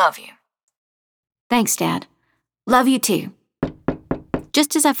 We love you. Thanks, Dad. Love you too.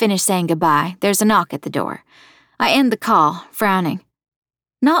 Just as I finish saying goodbye, there's a knock at the door. I end the call, frowning.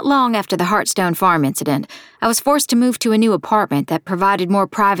 Not long after the Heartstone Farm incident, I was forced to move to a new apartment that provided more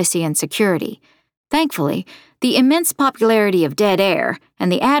privacy and security. Thankfully, the immense popularity of Dead Air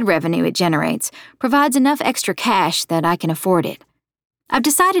and the ad revenue it generates provides enough extra cash that I can afford it. I've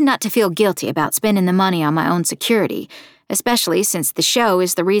decided not to feel guilty about spending the money on my own security, especially since the show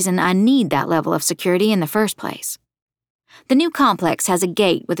is the reason I need that level of security in the first place. The new complex has a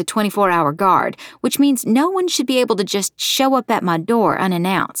gate with a 24-hour guard, which means no one should be able to just show up at my door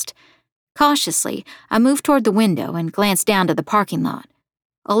unannounced. Cautiously, I move toward the window and glance down to the parking lot.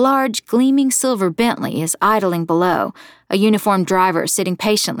 A large, gleaming silver Bentley is idling below, a uniformed driver sitting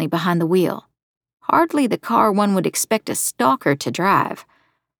patiently behind the wheel. Hardly the car one would expect a stalker to drive.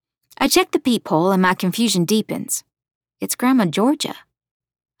 I check the peephole and my confusion deepens. It's Grandma Georgia.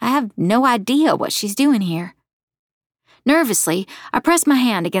 I have no idea what she's doing here. Nervously, I press my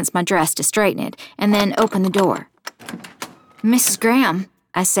hand against my dress to straighten it and then open the door. Mrs. Graham,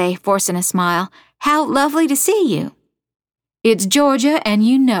 I say, forcing a smile, how lovely to see you. It's Georgia, and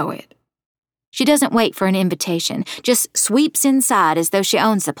you know it. She doesn't wait for an invitation, just sweeps inside as though she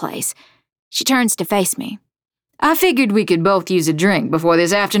owns the place. She turns to face me. I figured we could both use a drink before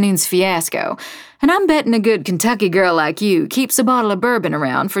this afternoon's fiasco, and I'm betting a good Kentucky girl like you keeps a bottle of bourbon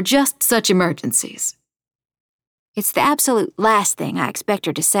around for just such emergencies. It's the absolute last thing I expect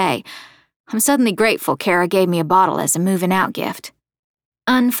her to say. I'm suddenly grateful Kara gave me a bottle as a moving-out gift.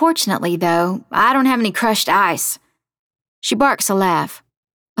 Unfortunately, though, I don't have any crushed ice. She barks a laugh.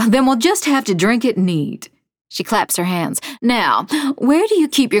 Then we'll just have to drink it neat. She claps her hands. Now, where do you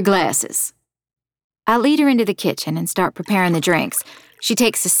keep your glasses? I lead her into the kitchen and start preparing the drinks. She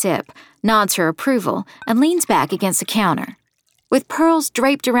takes a sip, nods her approval, and leans back against the counter. With pearls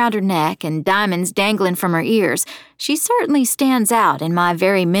draped around her neck and diamonds dangling from her ears, she certainly stands out in my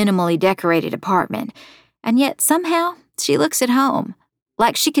very minimally decorated apartment. And yet, somehow, she looks at home,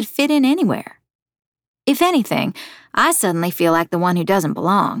 like she could fit in anywhere. If anything, I suddenly feel like the one who doesn't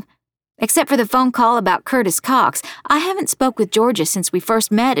belong. Except for the phone call about Curtis Cox, I haven't spoke with Georgia since we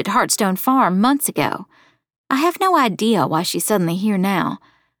first met at Heartstone Farm months ago. I have no idea why she's suddenly here now.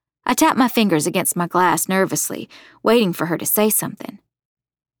 I tap my fingers against my glass nervously, waiting for her to say something.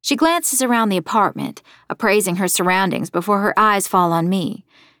 She glances around the apartment, appraising her surroundings before her eyes fall on me.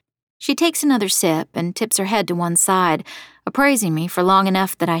 She takes another sip and tips her head to one side, appraising me for long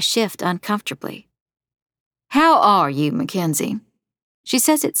enough that I shift uncomfortably. How are you, Mackenzie? She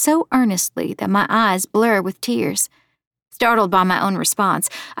says it so earnestly that my eyes blur with tears. Startled by my own response,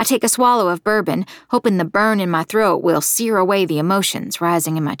 I take a swallow of bourbon, hoping the burn in my throat will sear away the emotions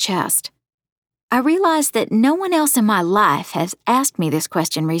rising in my chest. I realize that no one else in my life has asked me this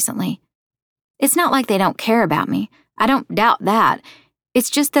question recently. It's not like they don't care about me. I don't doubt that. It's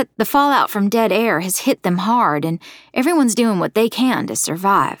just that the fallout from dead air has hit them hard, and everyone's doing what they can to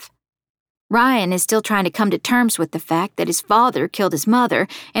survive. Ryan is still trying to come to terms with the fact that his father killed his mother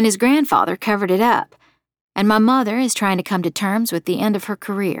and his grandfather covered it up. And my mother is trying to come to terms with the end of her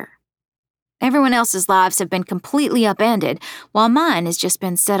career. Everyone else's lives have been completely upended, while mine has just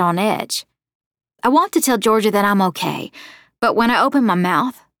been set on edge. I want to tell Georgia that I'm okay, but when I open my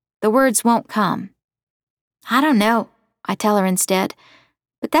mouth, the words won't come. I don't know, I tell her instead,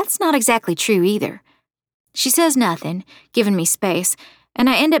 but that's not exactly true either. She says nothing, giving me space, and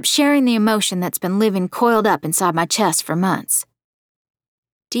I end up sharing the emotion that's been living coiled up inside my chest for months.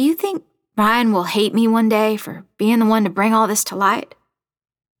 Do you think Ryan will hate me one day for being the one to bring all this to light?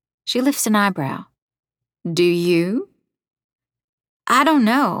 She lifts an eyebrow. Do you? I don't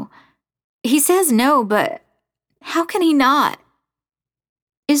know. He says no, but how can he not?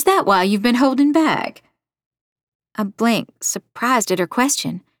 Is that why you've been holding back? I blink, surprised at her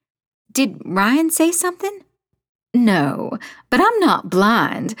question. Did Ryan say something? No, but I'm not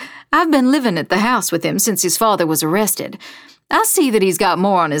blind. I've been living at the house with him since his father was arrested. I see that he's got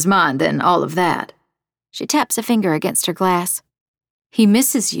more on his mind than all of that. She taps a finger against her glass. He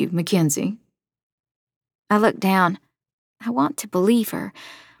misses you, Mackenzie. I look down. I want to believe her,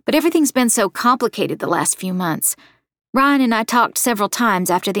 but everything's been so complicated the last few months. Ryan and I talked several times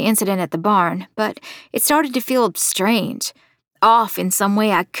after the incident at the barn, but it started to feel strange, off in some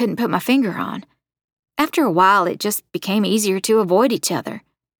way I couldn't put my finger on. After a while, it just became easier to avoid each other.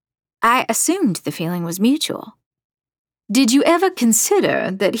 I assumed the feeling was mutual. Did you ever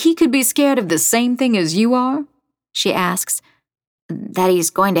consider that he could be scared of the same thing as you are? She asks. That he's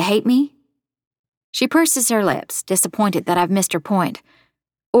going to hate me? She purses her lips, disappointed that I've missed her point.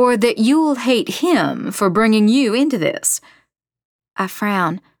 Or that you'll hate him for bringing you into this. I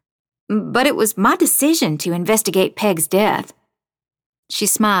frown. But it was my decision to investigate Peg's death. She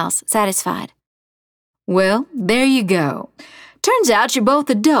smiles, satisfied. Well, there you go. Turns out you're both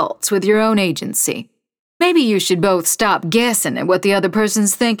adults with your own agency. Maybe you should both stop guessing at what the other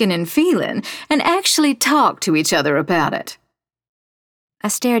person's thinking and feeling and actually talk to each other about it. I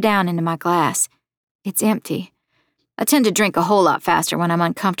stare down into my glass. It's empty. I tend to drink a whole lot faster when I'm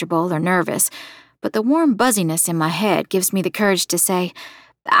uncomfortable or nervous, but the warm buzziness in my head gives me the courage to say,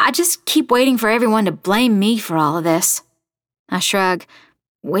 I just keep waiting for everyone to blame me for all of this. I shrug,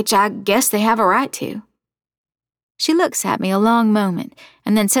 which I guess they have a right to. She looks at me a long moment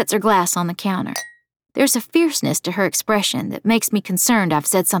and then sets her glass on the counter. There's a fierceness to her expression that makes me concerned I've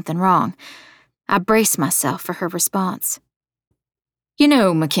said something wrong. I brace myself for her response. You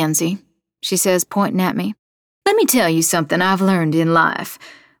know, Mackenzie, she says, pointing at me, let me tell you something I've learned in life.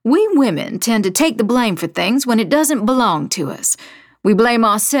 We women tend to take the blame for things when it doesn't belong to us. We blame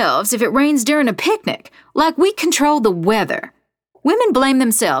ourselves if it rains during a picnic, like we control the weather. Women blame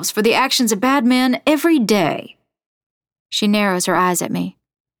themselves for the actions of bad men every day. She narrows her eyes at me.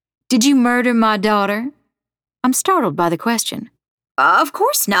 Did you murder my daughter? I'm startled by the question. Of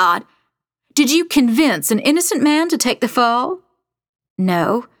course not. Did you convince an innocent man to take the fall?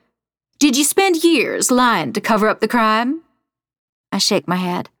 No. Did you spend years lying to cover up the crime? I shake my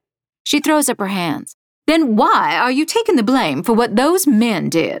head. She throws up her hands. Then why are you taking the blame for what those men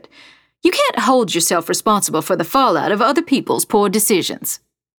did? You can't hold yourself responsible for the fallout of other people's poor decisions.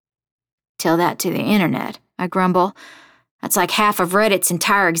 Tell that to the internet, I grumble. That's like half of Reddit's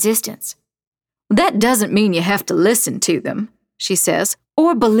entire existence. That doesn't mean you have to listen to them, she says,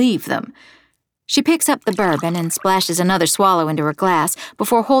 or believe them. She picks up the bourbon and splashes another swallow into her glass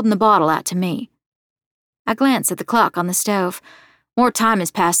before holding the bottle out to me. I glance at the clock on the stove. More time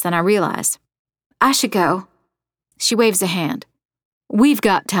has passed than I realize. I should go. She waves a hand. We've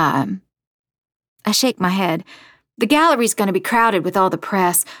got time. I shake my head. The gallery's going to be crowded with all the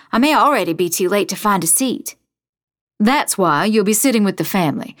press. I may already be too late to find a seat. That's why you'll be sitting with the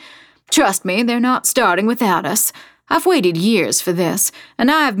family. Trust me, they're not starting without us. I've waited years for this,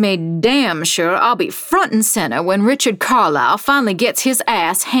 and I've made damn sure I'll be front and center when Richard Carlisle finally gets his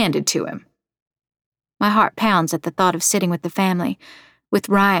ass handed to him. My heart pounds at the thought of sitting with the family. With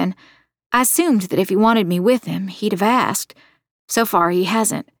Ryan, I assumed that if he wanted me with him, he'd have asked. So far, he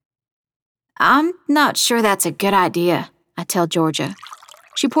hasn't. I'm not sure that's a good idea, I tell Georgia.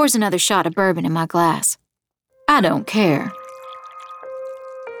 She pours another shot of bourbon in my glass. I don't care.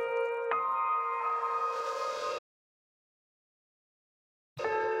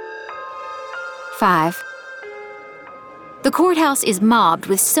 Five. The courthouse is mobbed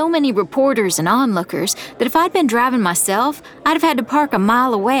with so many reporters and onlookers that if I'd been driving myself, I'd have had to park a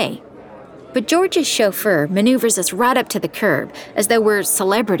mile away. But George's chauffeur maneuvers us right up to the curb as though we're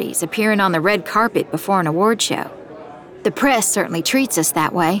celebrities appearing on the red carpet before an award show. The press certainly treats us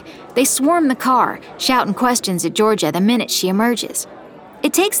that way. They swarm the car, shouting questions at Georgia the minute she emerges.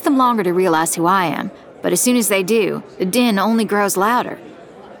 It takes them longer to realize who I am, but as soon as they do, the din only grows louder.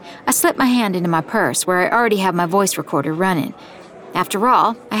 I slip my hand into my purse where I already have my voice recorder running. After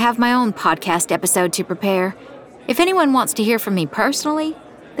all, I have my own podcast episode to prepare. If anyone wants to hear from me personally,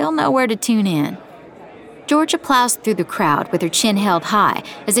 they'll know where to tune in. Georgia plows through the crowd with her chin held high,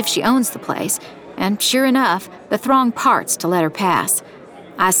 as if she owns the place, and sure enough, the throng parts to let her pass.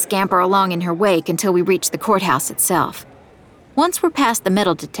 I scamper along in her wake until we reach the courthouse itself. Once we're past the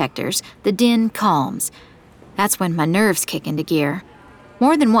metal detectors, the din calms. That's when my nerves kick into gear.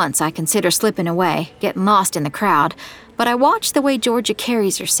 More than once I consider slipping away, getting lost in the crowd, but I watch the way Georgia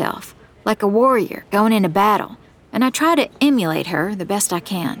carries herself, like a warrior going into battle, and I try to emulate her the best I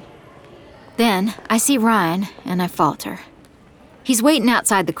can. Then I see Ryan, and I falter. He's waiting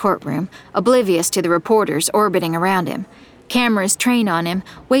outside the courtroom, oblivious to the reporters orbiting around him. Cameras train on him,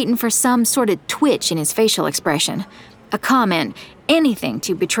 waiting for some sort of twitch in his facial expression, a comment, anything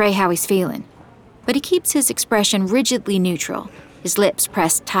to betray how he's feeling. But he keeps his expression rigidly neutral, his lips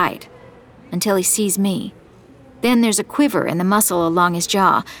pressed tight, until he sees me. Then there's a quiver in the muscle along his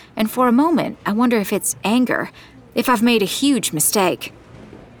jaw, and for a moment I wonder if it's anger, if I've made a huge mistake.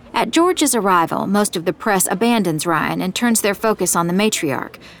 At George's arrival, most of the press abandons Ryan and turns their focus on the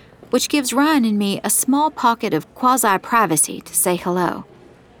matriarch, which gives Ryan and me a small pocket of quasi-privacy to say hello.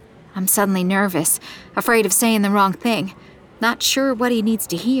 I'm suddenly nervous, afraid of saying the wrong thing, not sure what he needs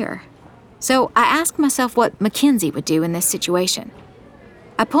to hear. So I ask myself what Mackenzie would do in this situation.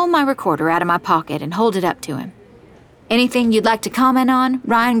 I pull my recorder out of my pocket and hold it up to him. Anything you'd like to comment on,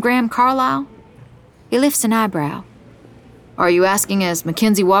 Ryan Graham Carlisle? He lifts an eyebrow. Are you asking as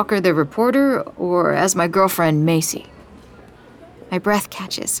Mackenzie Walker, the reporter, or as my girlfriend, Macy? My breath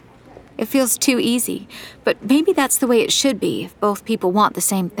catches. It feels too easy, but maybe that's the way it should be if both people want the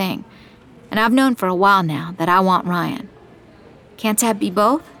same thing. And I've known for a while now that I want Ryan. Can't I be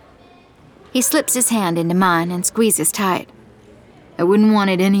both? He slips his hand into mine and squeezes tight. I wouldn't want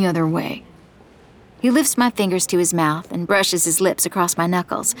it any other way. He lifts my fingers to his mouth and brushes his lips across my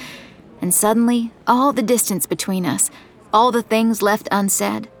knuckles. And suddenly, all the distance between us, all the things left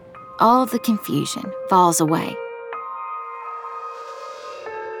unsaid, all the confusion falls away.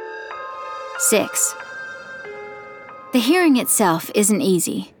 6. The hearing itself isn't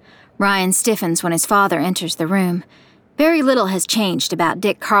easy. Ryan stiffens when his father enters the room. Very little has changed about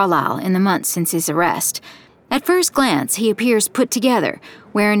Dick Carlisle in the months since his arrest. At first glance, he appears put together,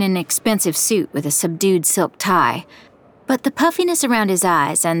 wearing an expensive suit with a subdued silk tie. But the puffiness around his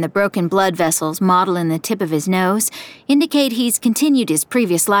eyes and the broken blood vessels mottling the tip of his nose indicate he's continued his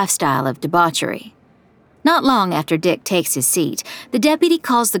previous lifestyle of debauchery. Not long after Dick takes his seat, the deputy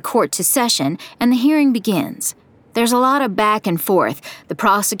calls the court to session and the hearing begins. There's a lot of back and forth. The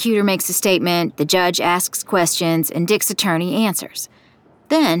prosecutor makes a statement, the judge asks questions, and Dick's attorney answers.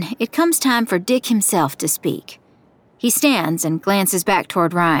 Then it comes time for Dick himself to speak. He stands and glances back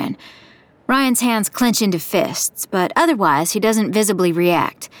toward Ryan. Ryan's hands clench into fists, but otherwise he doesn't visibly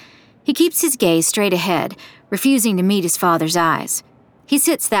react. He keeps his gaze straight ahead, refusing to meet his father's eyes. He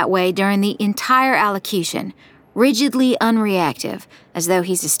sits that way during the entire allocution, rigidly unreactive, as though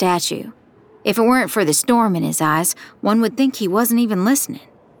he's a statue. If it weren't for the storm in his eyes, one would think he wasn't even listening.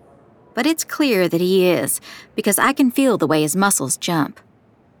 But it's clear that he is, because I can feel the way his muscles jump,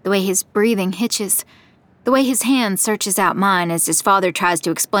 the way his breathing hitches, the way his hand searches out mine as his father tries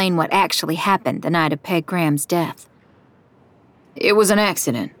to explain what actually happened the night of Peg Graham's death. It was an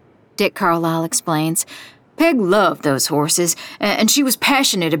accident, Dick Carlisle explains. Peg loved those horses, and she was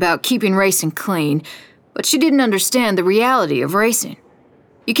passionate about keeping racing clean, but she didn't understand the reality of racing.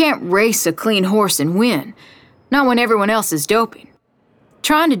 You can't race a clean horse and win, not when everyone else is doping.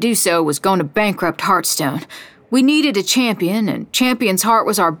 Trying to do so was going to bankrupt Heartstone. We needed a champion, and Champion's Heart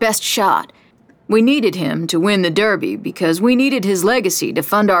was our best shot. We needed him to win the Derby because we needed his legacy to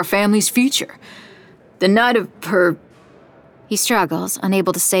fund our family's future. The night of her... He struggles,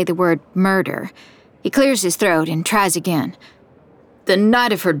 unable to say the word murder. He clears his throat and tries again. The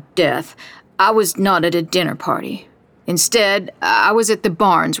night of her death, I was not at a dinner party. Instead, I was at the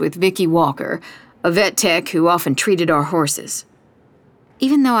barns with Vicky Walker, a vet tech who often treated our horses.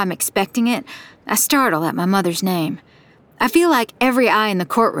 Even though I'm expecting it, I startle at my mother's name. I feel like every eye in the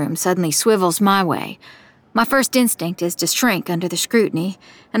courtroom suddenly swivels my way. My first instinct is to shrink under the scrutiny,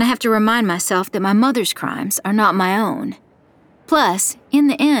 and I have to remind myself that my mother's crimes are not my own. Plus, in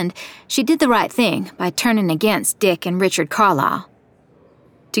the end, she did the right thing by turning against Dick and Richard Carlisle.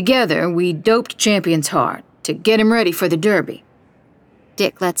 Together, we doped Champion's Heart to get him ready for the Derby.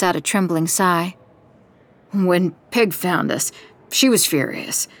 Dick lets out a trembling sigh. When Peg found us, she was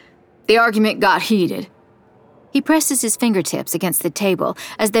furious. The argument got heated. He presses his fingertips against the table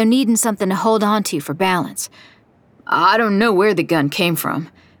as though needing something to hold on to for balance. I don't know where the gun came from.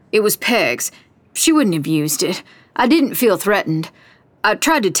 It was Peg's. She wouldn't have used it. I didn't feel threatened. I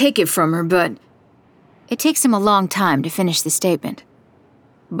tried to take it from her, but... It takes him a long time to finish the statement.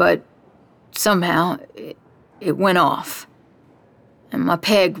 But somehow it went off. And my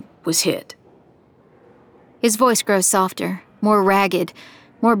Peg was hit. His voice grows softer, more ragged,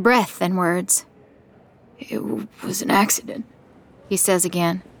 more breath than words. It was an accident, he says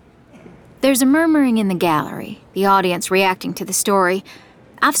again. There's a murmuring in the gallery, the audience reacting to the story.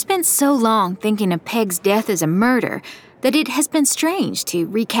 I've spent so long thinking of Peg's death as a murder that it has been strange to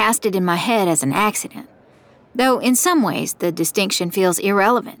recast it in my head as an accident. Though in some ways the distinction feels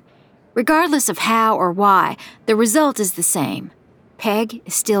irrelevant. Regardless of how or why, the result is the same. Peg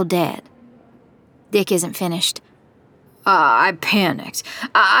is still dead. Dick isn't finished. I panicked.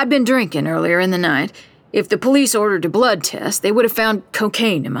 I'd been drinking earlier in the night. If the police ordered a blood test, they would have found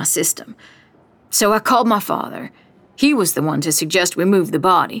cocaine in my system. So I called my father. He was the one to suggest we move the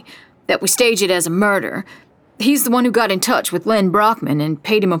body, that we stage it as a murder. He's the one who got in touch with Len Brockman and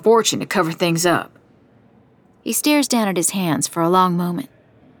paid him a fortune to cover things up. He stares down at his hands for a long moment.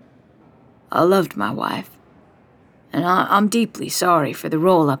 I loved my wife, and I'm deeply sorry for the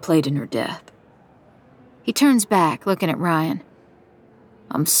role I played in her death. He turns back, looking at Ryan.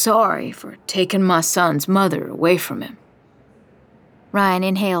 I'm sorry for taking my son's mother away from him. Ryan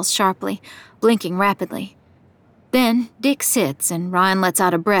inhales sharply, blinking rapidly. Then Dick sits and Ryan lets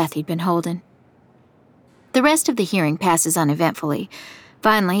out a breath he'd been holding. The rest of the hearing passes uneventfully.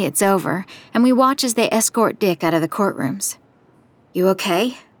 Finally, it's over, and we watch as they escort Dick out of the courtrooms. You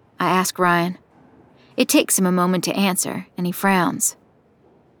okay? I ask Ryan. It takes him a moment to answer, and he frowns.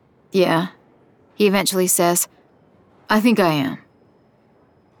 Yeah, he eventually says, I think I am.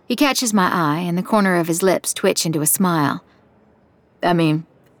 He catches my eye, and the corner of his lips twitch into a smile. I mean,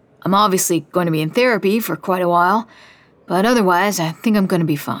 I'm obviously going to be in therapy for quite a while, but otherwise I think I'm going to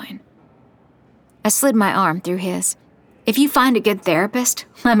be fine. I slid my arm through his. If you find a good therapist,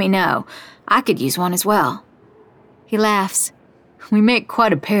 let me know. I could use one as well. He laughs. We make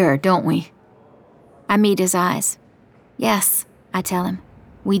quite a pair, don't we? I meet his eyes. Yes, I tell him.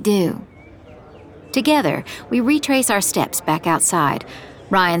 We do. Together, we retrace our steps back outside,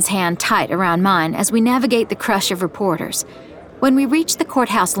 Ryan's hand tight around mine as we navigate the crush of reporters. When we reach the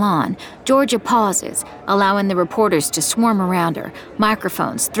courthouse lawn, Georgia pauses, allowing the reporters to swarm around her,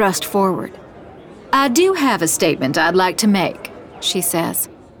 microphones thrust forward. I do have a statement I'd like to make, she says.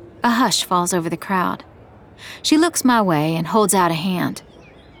 A hush falls over the crowd. She looks my way and holds out a hand.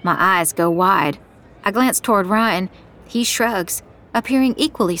 My eyes go wide. I glance toward Ryan. He shrugs, appearing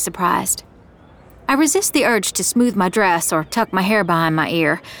equally surprised. I resist the urge to smooth my dress or tuck my hair behind my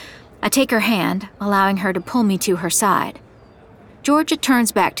ear. I take her hand, allowing her to pull me to her side. Georgia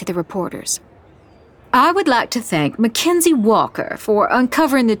turns back to the reporters. I would like to thank Mackenzie Walker for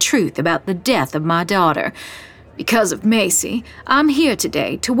uncovering the truth about the death of my daughter. Because of Macy, I'm here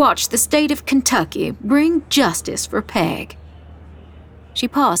today to watch the state of Kentucky bring justice for Peg. She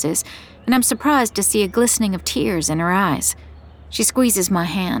pauses, and I'm surprised to see a glistening of tears in her eyes. She squeezes my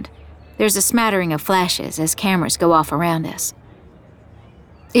hand. There's a smattering of flashes as cameras go off around us.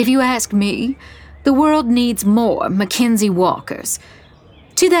 If you ask me, the world needs more Mackenzie Walkers.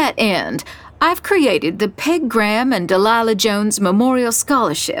 To that end, I've created the Peg Graham and Delilah Jones Memorial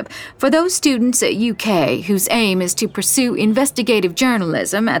Scholarship for those students at UK whose aim is to pursue investigative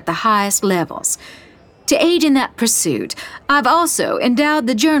journalism at the highest levels. To aid in that pursuit, I've also endowed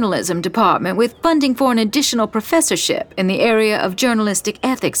the journalism department with funding for an additional professorship in the area of journalistic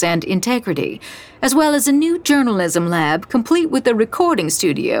ethics and integrity, as well as a new journalism lab complete with a recording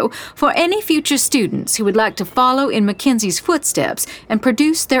studio for any future students who would like to follow in Mackenzie's footsteps and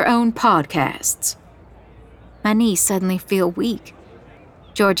produce their own podcasts. My knees suddenly feel weak.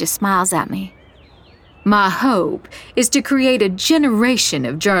 Georgia smiles at me. My hope is to create a generation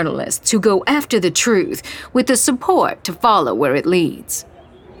of journalists who go after the truth with the support to follow where it leads.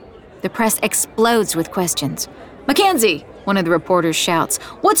 The press explodes with questions. Mackenzie, one of the reporters shouts,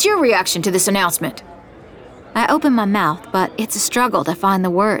 what's your reaction to this announcement? I open my mouth, but it's a struggle to find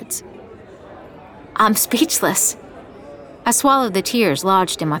the words. I'm speechless. I swallow the tears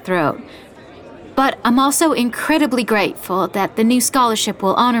lodged in my throat. But I'm also incredibly grateful that the new scholarship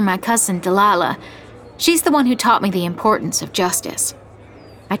will honor my cousin Delilah. She's the one who taught me the importance of justice.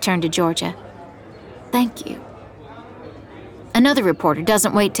 I turn to Georgia. Thank you. Another reporter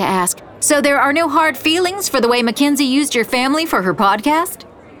doesn't wait to ask, so there are no hard feelings for the way Mackenzie used your family for her podcast?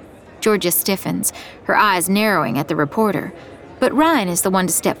 Georgia stiffens, her eyes narrowing at the reporter, but Ryan is the one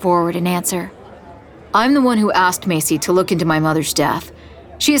to step forward and answer. I'm the one who asked Macy to look into my mother's death.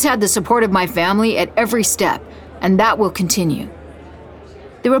 She has had the support of my family at every step, and that will continue.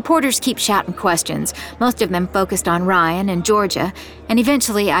 The reporters keep shouting questions, most of them focused on Ryan and Georgia, and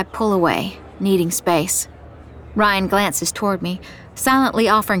eventually I pull away, needing space. Ryan glances toward me, silently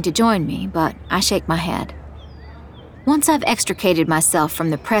offering to join me, but I shake my head. Once I've extricated myself from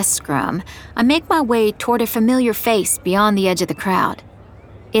the press scrum, I make my way toward a familiar face beyond the edge of the crowd.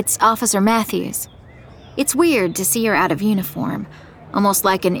 It's Officer Matthews. It's weird to see her out of uniform, almost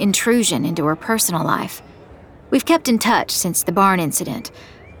like an intrusion into her personal life. We've kept in touch since the barn incident.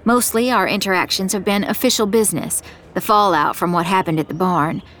 Mostly our interactions have been official business, the fallout from what happened at the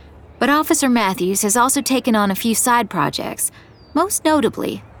barn. But Officer Matthews has also taken on a few side projects, most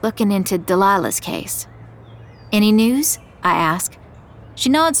notably looking into Delilah's case. Any news? I ask. She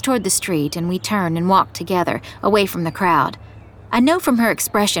nods toward the street and we turn and walk together, away from the crowd. I know from her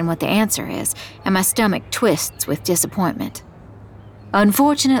expression what the answer is, and my stomach twists with disappointment.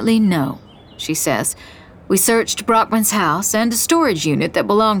 Unfortunately, no, she says. We searched Brockman's house and a storage unit that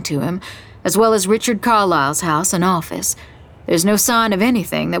belonged to him, as well as Richard Carlisle's house and office. There's no sign of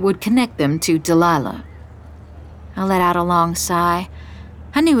anything that would connect them to Delilah. I let out a long sigh.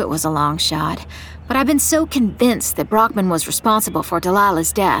 I knew it was a long shot, but I've been so convinced that Brockman was responsible for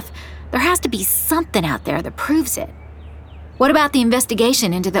Delilah's death. There has to be something out there that proves it. What about the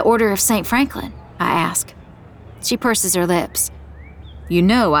investigation into the Order of St. Franklin? I ask. She purses her lips. You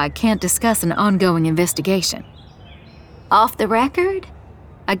know I can't discuss an ongoing investigation. Off the record?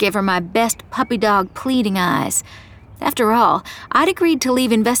 I give her my best puppy dog pleading eyes. After all, I'd agreed to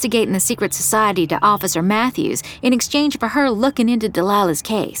leave investigating the secret society to Officer Matthews in exchange for her looking into Delilah's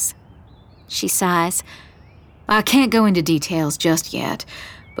case. She sighs. I can't go into details just yet,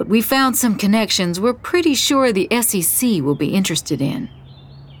 but we found some connections we're pretty sure the SEC will be interested in.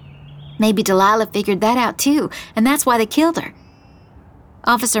 Maybe Delilah figured that out too, and that's why they killed her.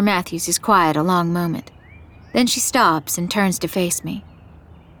 Officer Matthews is quiet a long moment. Then she stops and turns to face me.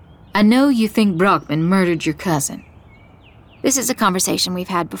 I know you think Brockman murdered your cousin. This is a conversation we've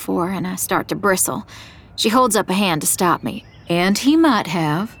had before, and I start to bristle. She holds up a hand to stop me. And he might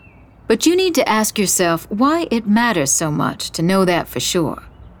have. But you need to ask yourself why it matters so much to know that for sure.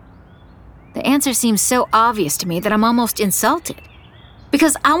 The answer seems so obvious to me that I'm almost insulted.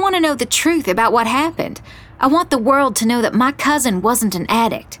 Because I want to know the truth about what happened. I want the world to know that my cousin wasn't an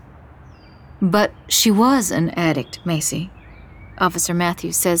addict. But she was an addict, Macy, Officer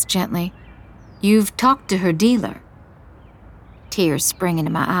Matthews says gently. You've talked to her dealer. Tears spring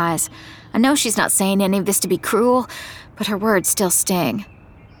into my eyes. I know she's not saying any of this to be cruel, but her words still sting.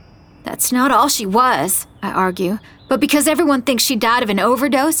 That's not all she was, I argue, but because everyone thinks she died of an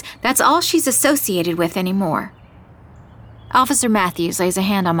overdose, that's all she's associated with anymore. Officer Matthews lays a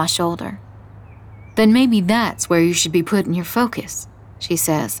hand on my shoulder. Then maybe that's where you should be putting your focus, she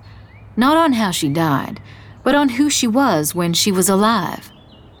says. Not on how she died, but on who she was when she was alive.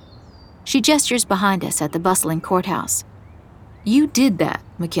 She gestures behind us at the bustling courthouse. You did that,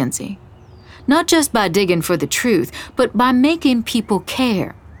 Mackenzie. Not just by digging for the truth, but by making people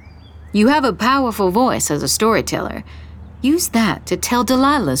care. You have a powerful voice as a storyteller. Use that to tell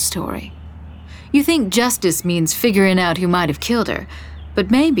Delilah's story. You think justice means figuring out who might have killed her,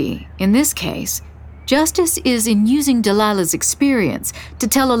 but maybe, in this case, justice is in using Delilah's experience to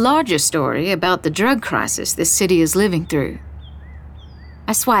tell a larger story about the drug crisis this city is living through.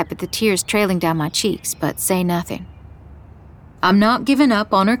 I swipe at the tears trailing down my cheeks, but say nothing. I'm not giving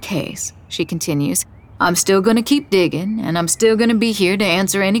up on her case, she continues. I'm still going to keep digging, and I'm still going to be here to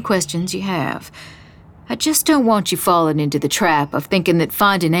answer any questions you have. I just don't want you falling into the trap of thinking that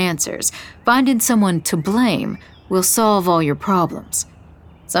finding answers, finding someone to blame, will solve all your problems.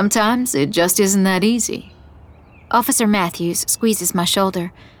 Sometimes it just isn't that easy. Officer Matthews squeezes my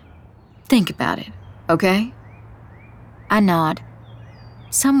shoulder. Think about it, okay? I nod.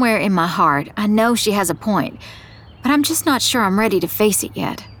 Somewhere in my heart, I know she has a point, but I'm just not sure I'm ready to face it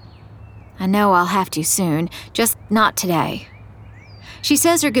yet. I know I'll have to soon, just not today. She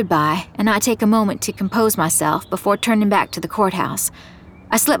says her goodbye, and I take a moment to compose myself before turning back to the courthouse.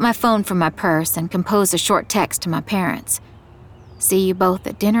 I slip my phone from my purse and compose a short text to my parents. See you both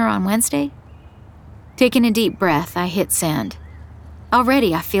at dinner on Wednesday? Taking a deep breath, I hit send.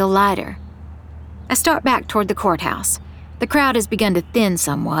 Already I feel lighter. I start back toward the courthouse. The crowd has begun to thin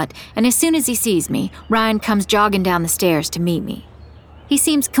somewhat, and as soon as he sees me, Ryan comes jogging down the stairs to meet me. He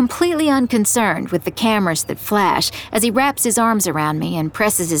seems completely unconcerned with the cameras that flash as he wraps his arms around me and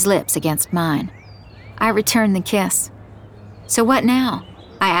presses his lips against mine. I return the kiss. So what now?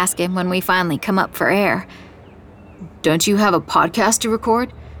 I ask him when we finally come up for air. Don't you have a podcast to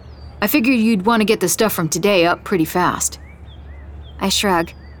record? I figured you'd want to get the stuff from today up pretty fast. I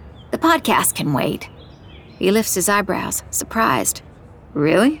shrug. The podcast can wait. He lifts his eyebrows, surprised.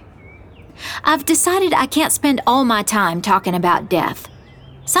 Really? I've decided I can't spend all my time talking about death.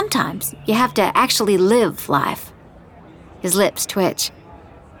 Sometimes you have to actually live life. His lips twitch.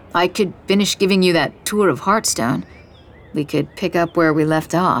 I could finish giving you that tour of Hearthstone. We could pick up where we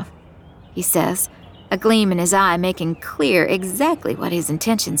left off, he says, a gleam in his eye making clear exactly what his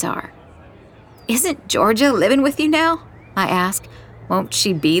intentions are. Isn't Georgia living with you now? I ask. Won't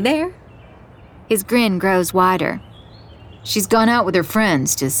she be there? His grin grows wider. She's gone out with her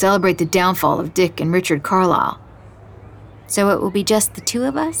friends to celebrate the downfall of Dick and Richard Carlisle. So it will be just the two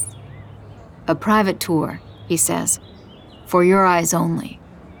of us? A private tour, he says. For your eyes only.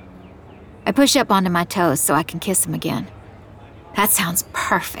 I push up onto my toes so I can kiss him again. That sounds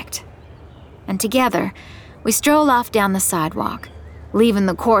perfect. And together, we stroll off down the sidewalk, leaving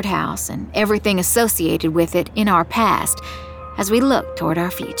the courthouse and everything associated with it in our past as we look toward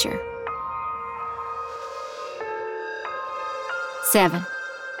our future. 7.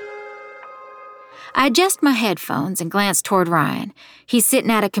 I adjust my headphones and glance toward Ryan. He's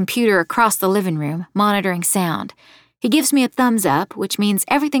sitting at a computer across the living room, monitoring sound. He gives me a thumbs up, which means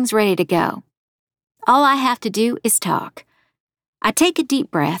everything's ready to go. All I have to do is talk. I take a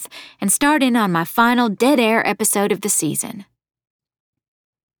deep breath and start in on my final dead air episode of the season.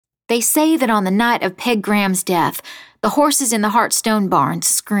 They say that on the night of Peg Graham's death, the horses in the Hearthstone barn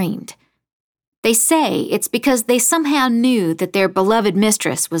screamed. They say it's because they somehow knew that their beloved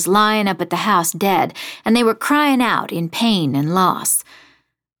mistress was lying up at the house dead, and they were crying out in pain and loss.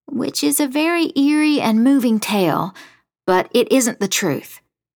 Which is a very eerie and moving tale, but it isn't the truth.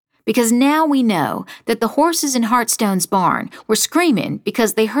 Because now we know that the horses in Hearthstone's barn were screaming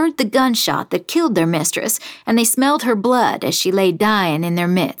because they heard the gunshot that killed their mistress, and they smelled her blood as she lay dying in their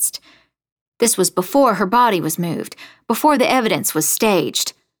midst. This was before her body was moved, before the evidence was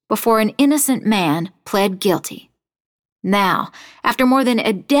staged, before an innocent man pled guilty. Now, after more than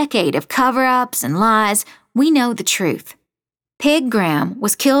a decade of cover-ups and lies, we know the truth. Peg Graham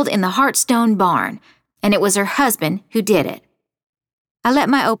was killed in the Hearthstone barn, and it was her husband who did it. I let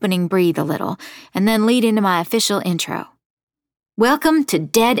my opening breathe a little, and then lead into my official intro. Welcome to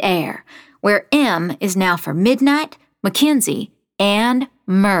Dead Air, where M is now for midnight, Mackenzie, and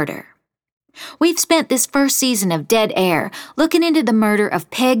murder. We've spent this first season of Dead Air looking into the murder of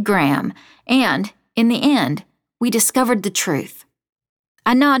Peg Graham, and, in the end, we discovered the truth.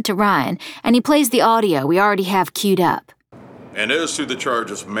 I nod to Ryan, and he plays the audio we already have queued up. And as to the charge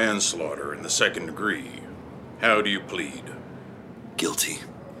of manslaughter in the second degree, how do you plead? Guilty.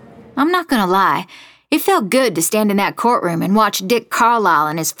 I'm not gonna lie. It felt good to stand in that courtroom and watch Dick Carlisle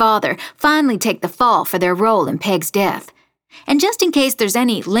and his father finally take the fall for their role in Peg's death. And just in case there's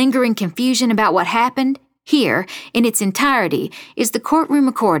any lingering confusion about what happened, here, in its entirety, is the courtroom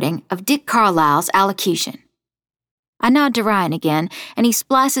recording of Dick Carlisle's allocution. I nod to Ryan again, and he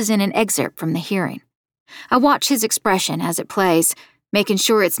splices in an excerpt from the hearing. I watch his expression as it plays, making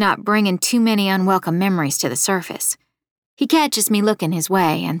sure it's not bringing too many unwelcome memories to the surface. He catches me looking his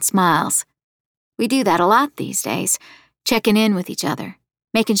way and smiles. We do that a lot these days, checking in with each other,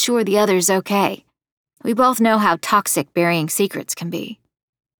 making sure the other's okay. We both know how toxic burying secrets can be.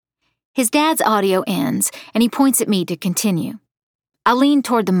 His dad's audio ends, and he points at me to continue. I lean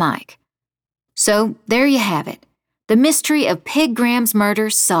toward the mic. So, there you have it. The mystery of Peg Graham's murder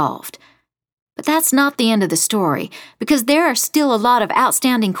solved. But that's not the end of the story, because there are still a lot of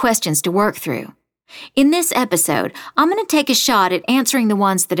outstanding questions to work through. In this episode, I'm going to take a shot at answering the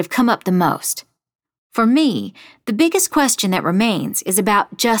ones that have come up the most. For me, the biggest question that remains is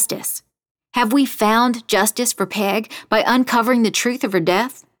about justice. Have we found justice for Peg by uncovering the truth of her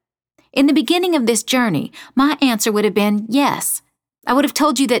death? In the beginning of this journey, my answer would have been yes. I would have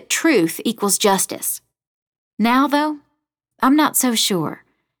told you that truth equals justice. Now, though, I'm not so sure,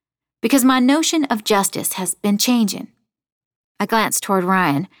 because my notion of justice has been changing. I glance toward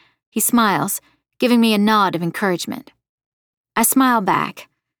Ryan. He smiles, giving me a nod of encouragement. I smile back.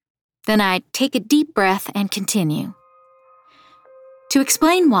 Then I take a deep breath and continue. To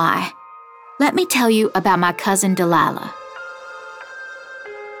explain why, let me tell you about my cousin Delilah.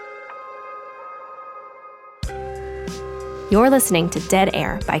 You're listening to Dead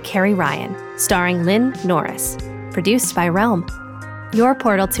Air by Carrie Ryan, starring Lynn Norris. Produced by Realm. Your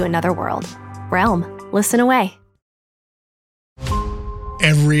portal to another world. Realm. Listen away.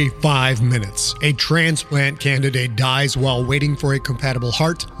 Every Every 5 minutes, a transplant candidate dies while waiting for a compatible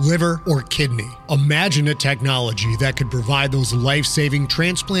heart, liver, or kidney. Imagine a technology that could provide those life-saving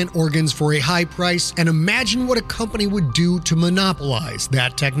transplant organs for a high price, and imagine what a company would do to monopolize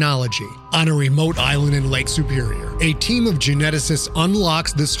that technology. On a remote island in Lake Superior, a team of geneticists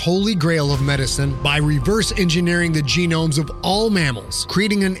unlocks this holy grail of medicine by reverse engineering the genomes of all mammals,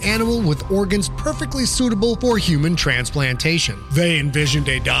 creating an animal with organs perfectly suitable for human transplantation. They envisioned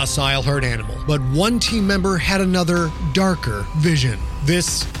a docile herd animal, but one team member had another, darker vision.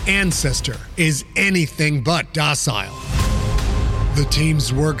 This ancestor is anything but docile. The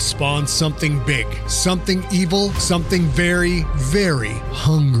team's work spawned something big, something evil, something very, very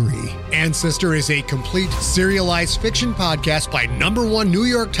hungry. Ancestor is a complete serialized fiction podcast by #1 New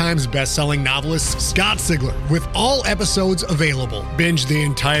York Times bestselling novelist Scott Sigler, with all episodes available. Binge the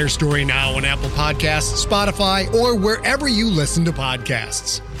entire story now on Apple Podcasts, Spotify, or wherever you listen to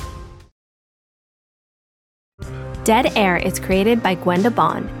podcasts. Dead Air is created by Gwenda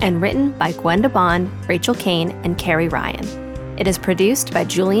Bond and written by Gwenda Bond, Rachel Kane, and Carrie Ryan. It is produced by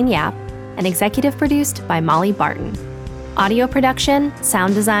Julian Yap and executive produced by Molly Barton. Audio production,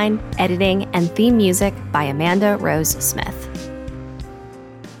 sound design, editing, and theme music by Amanda Rose Smith.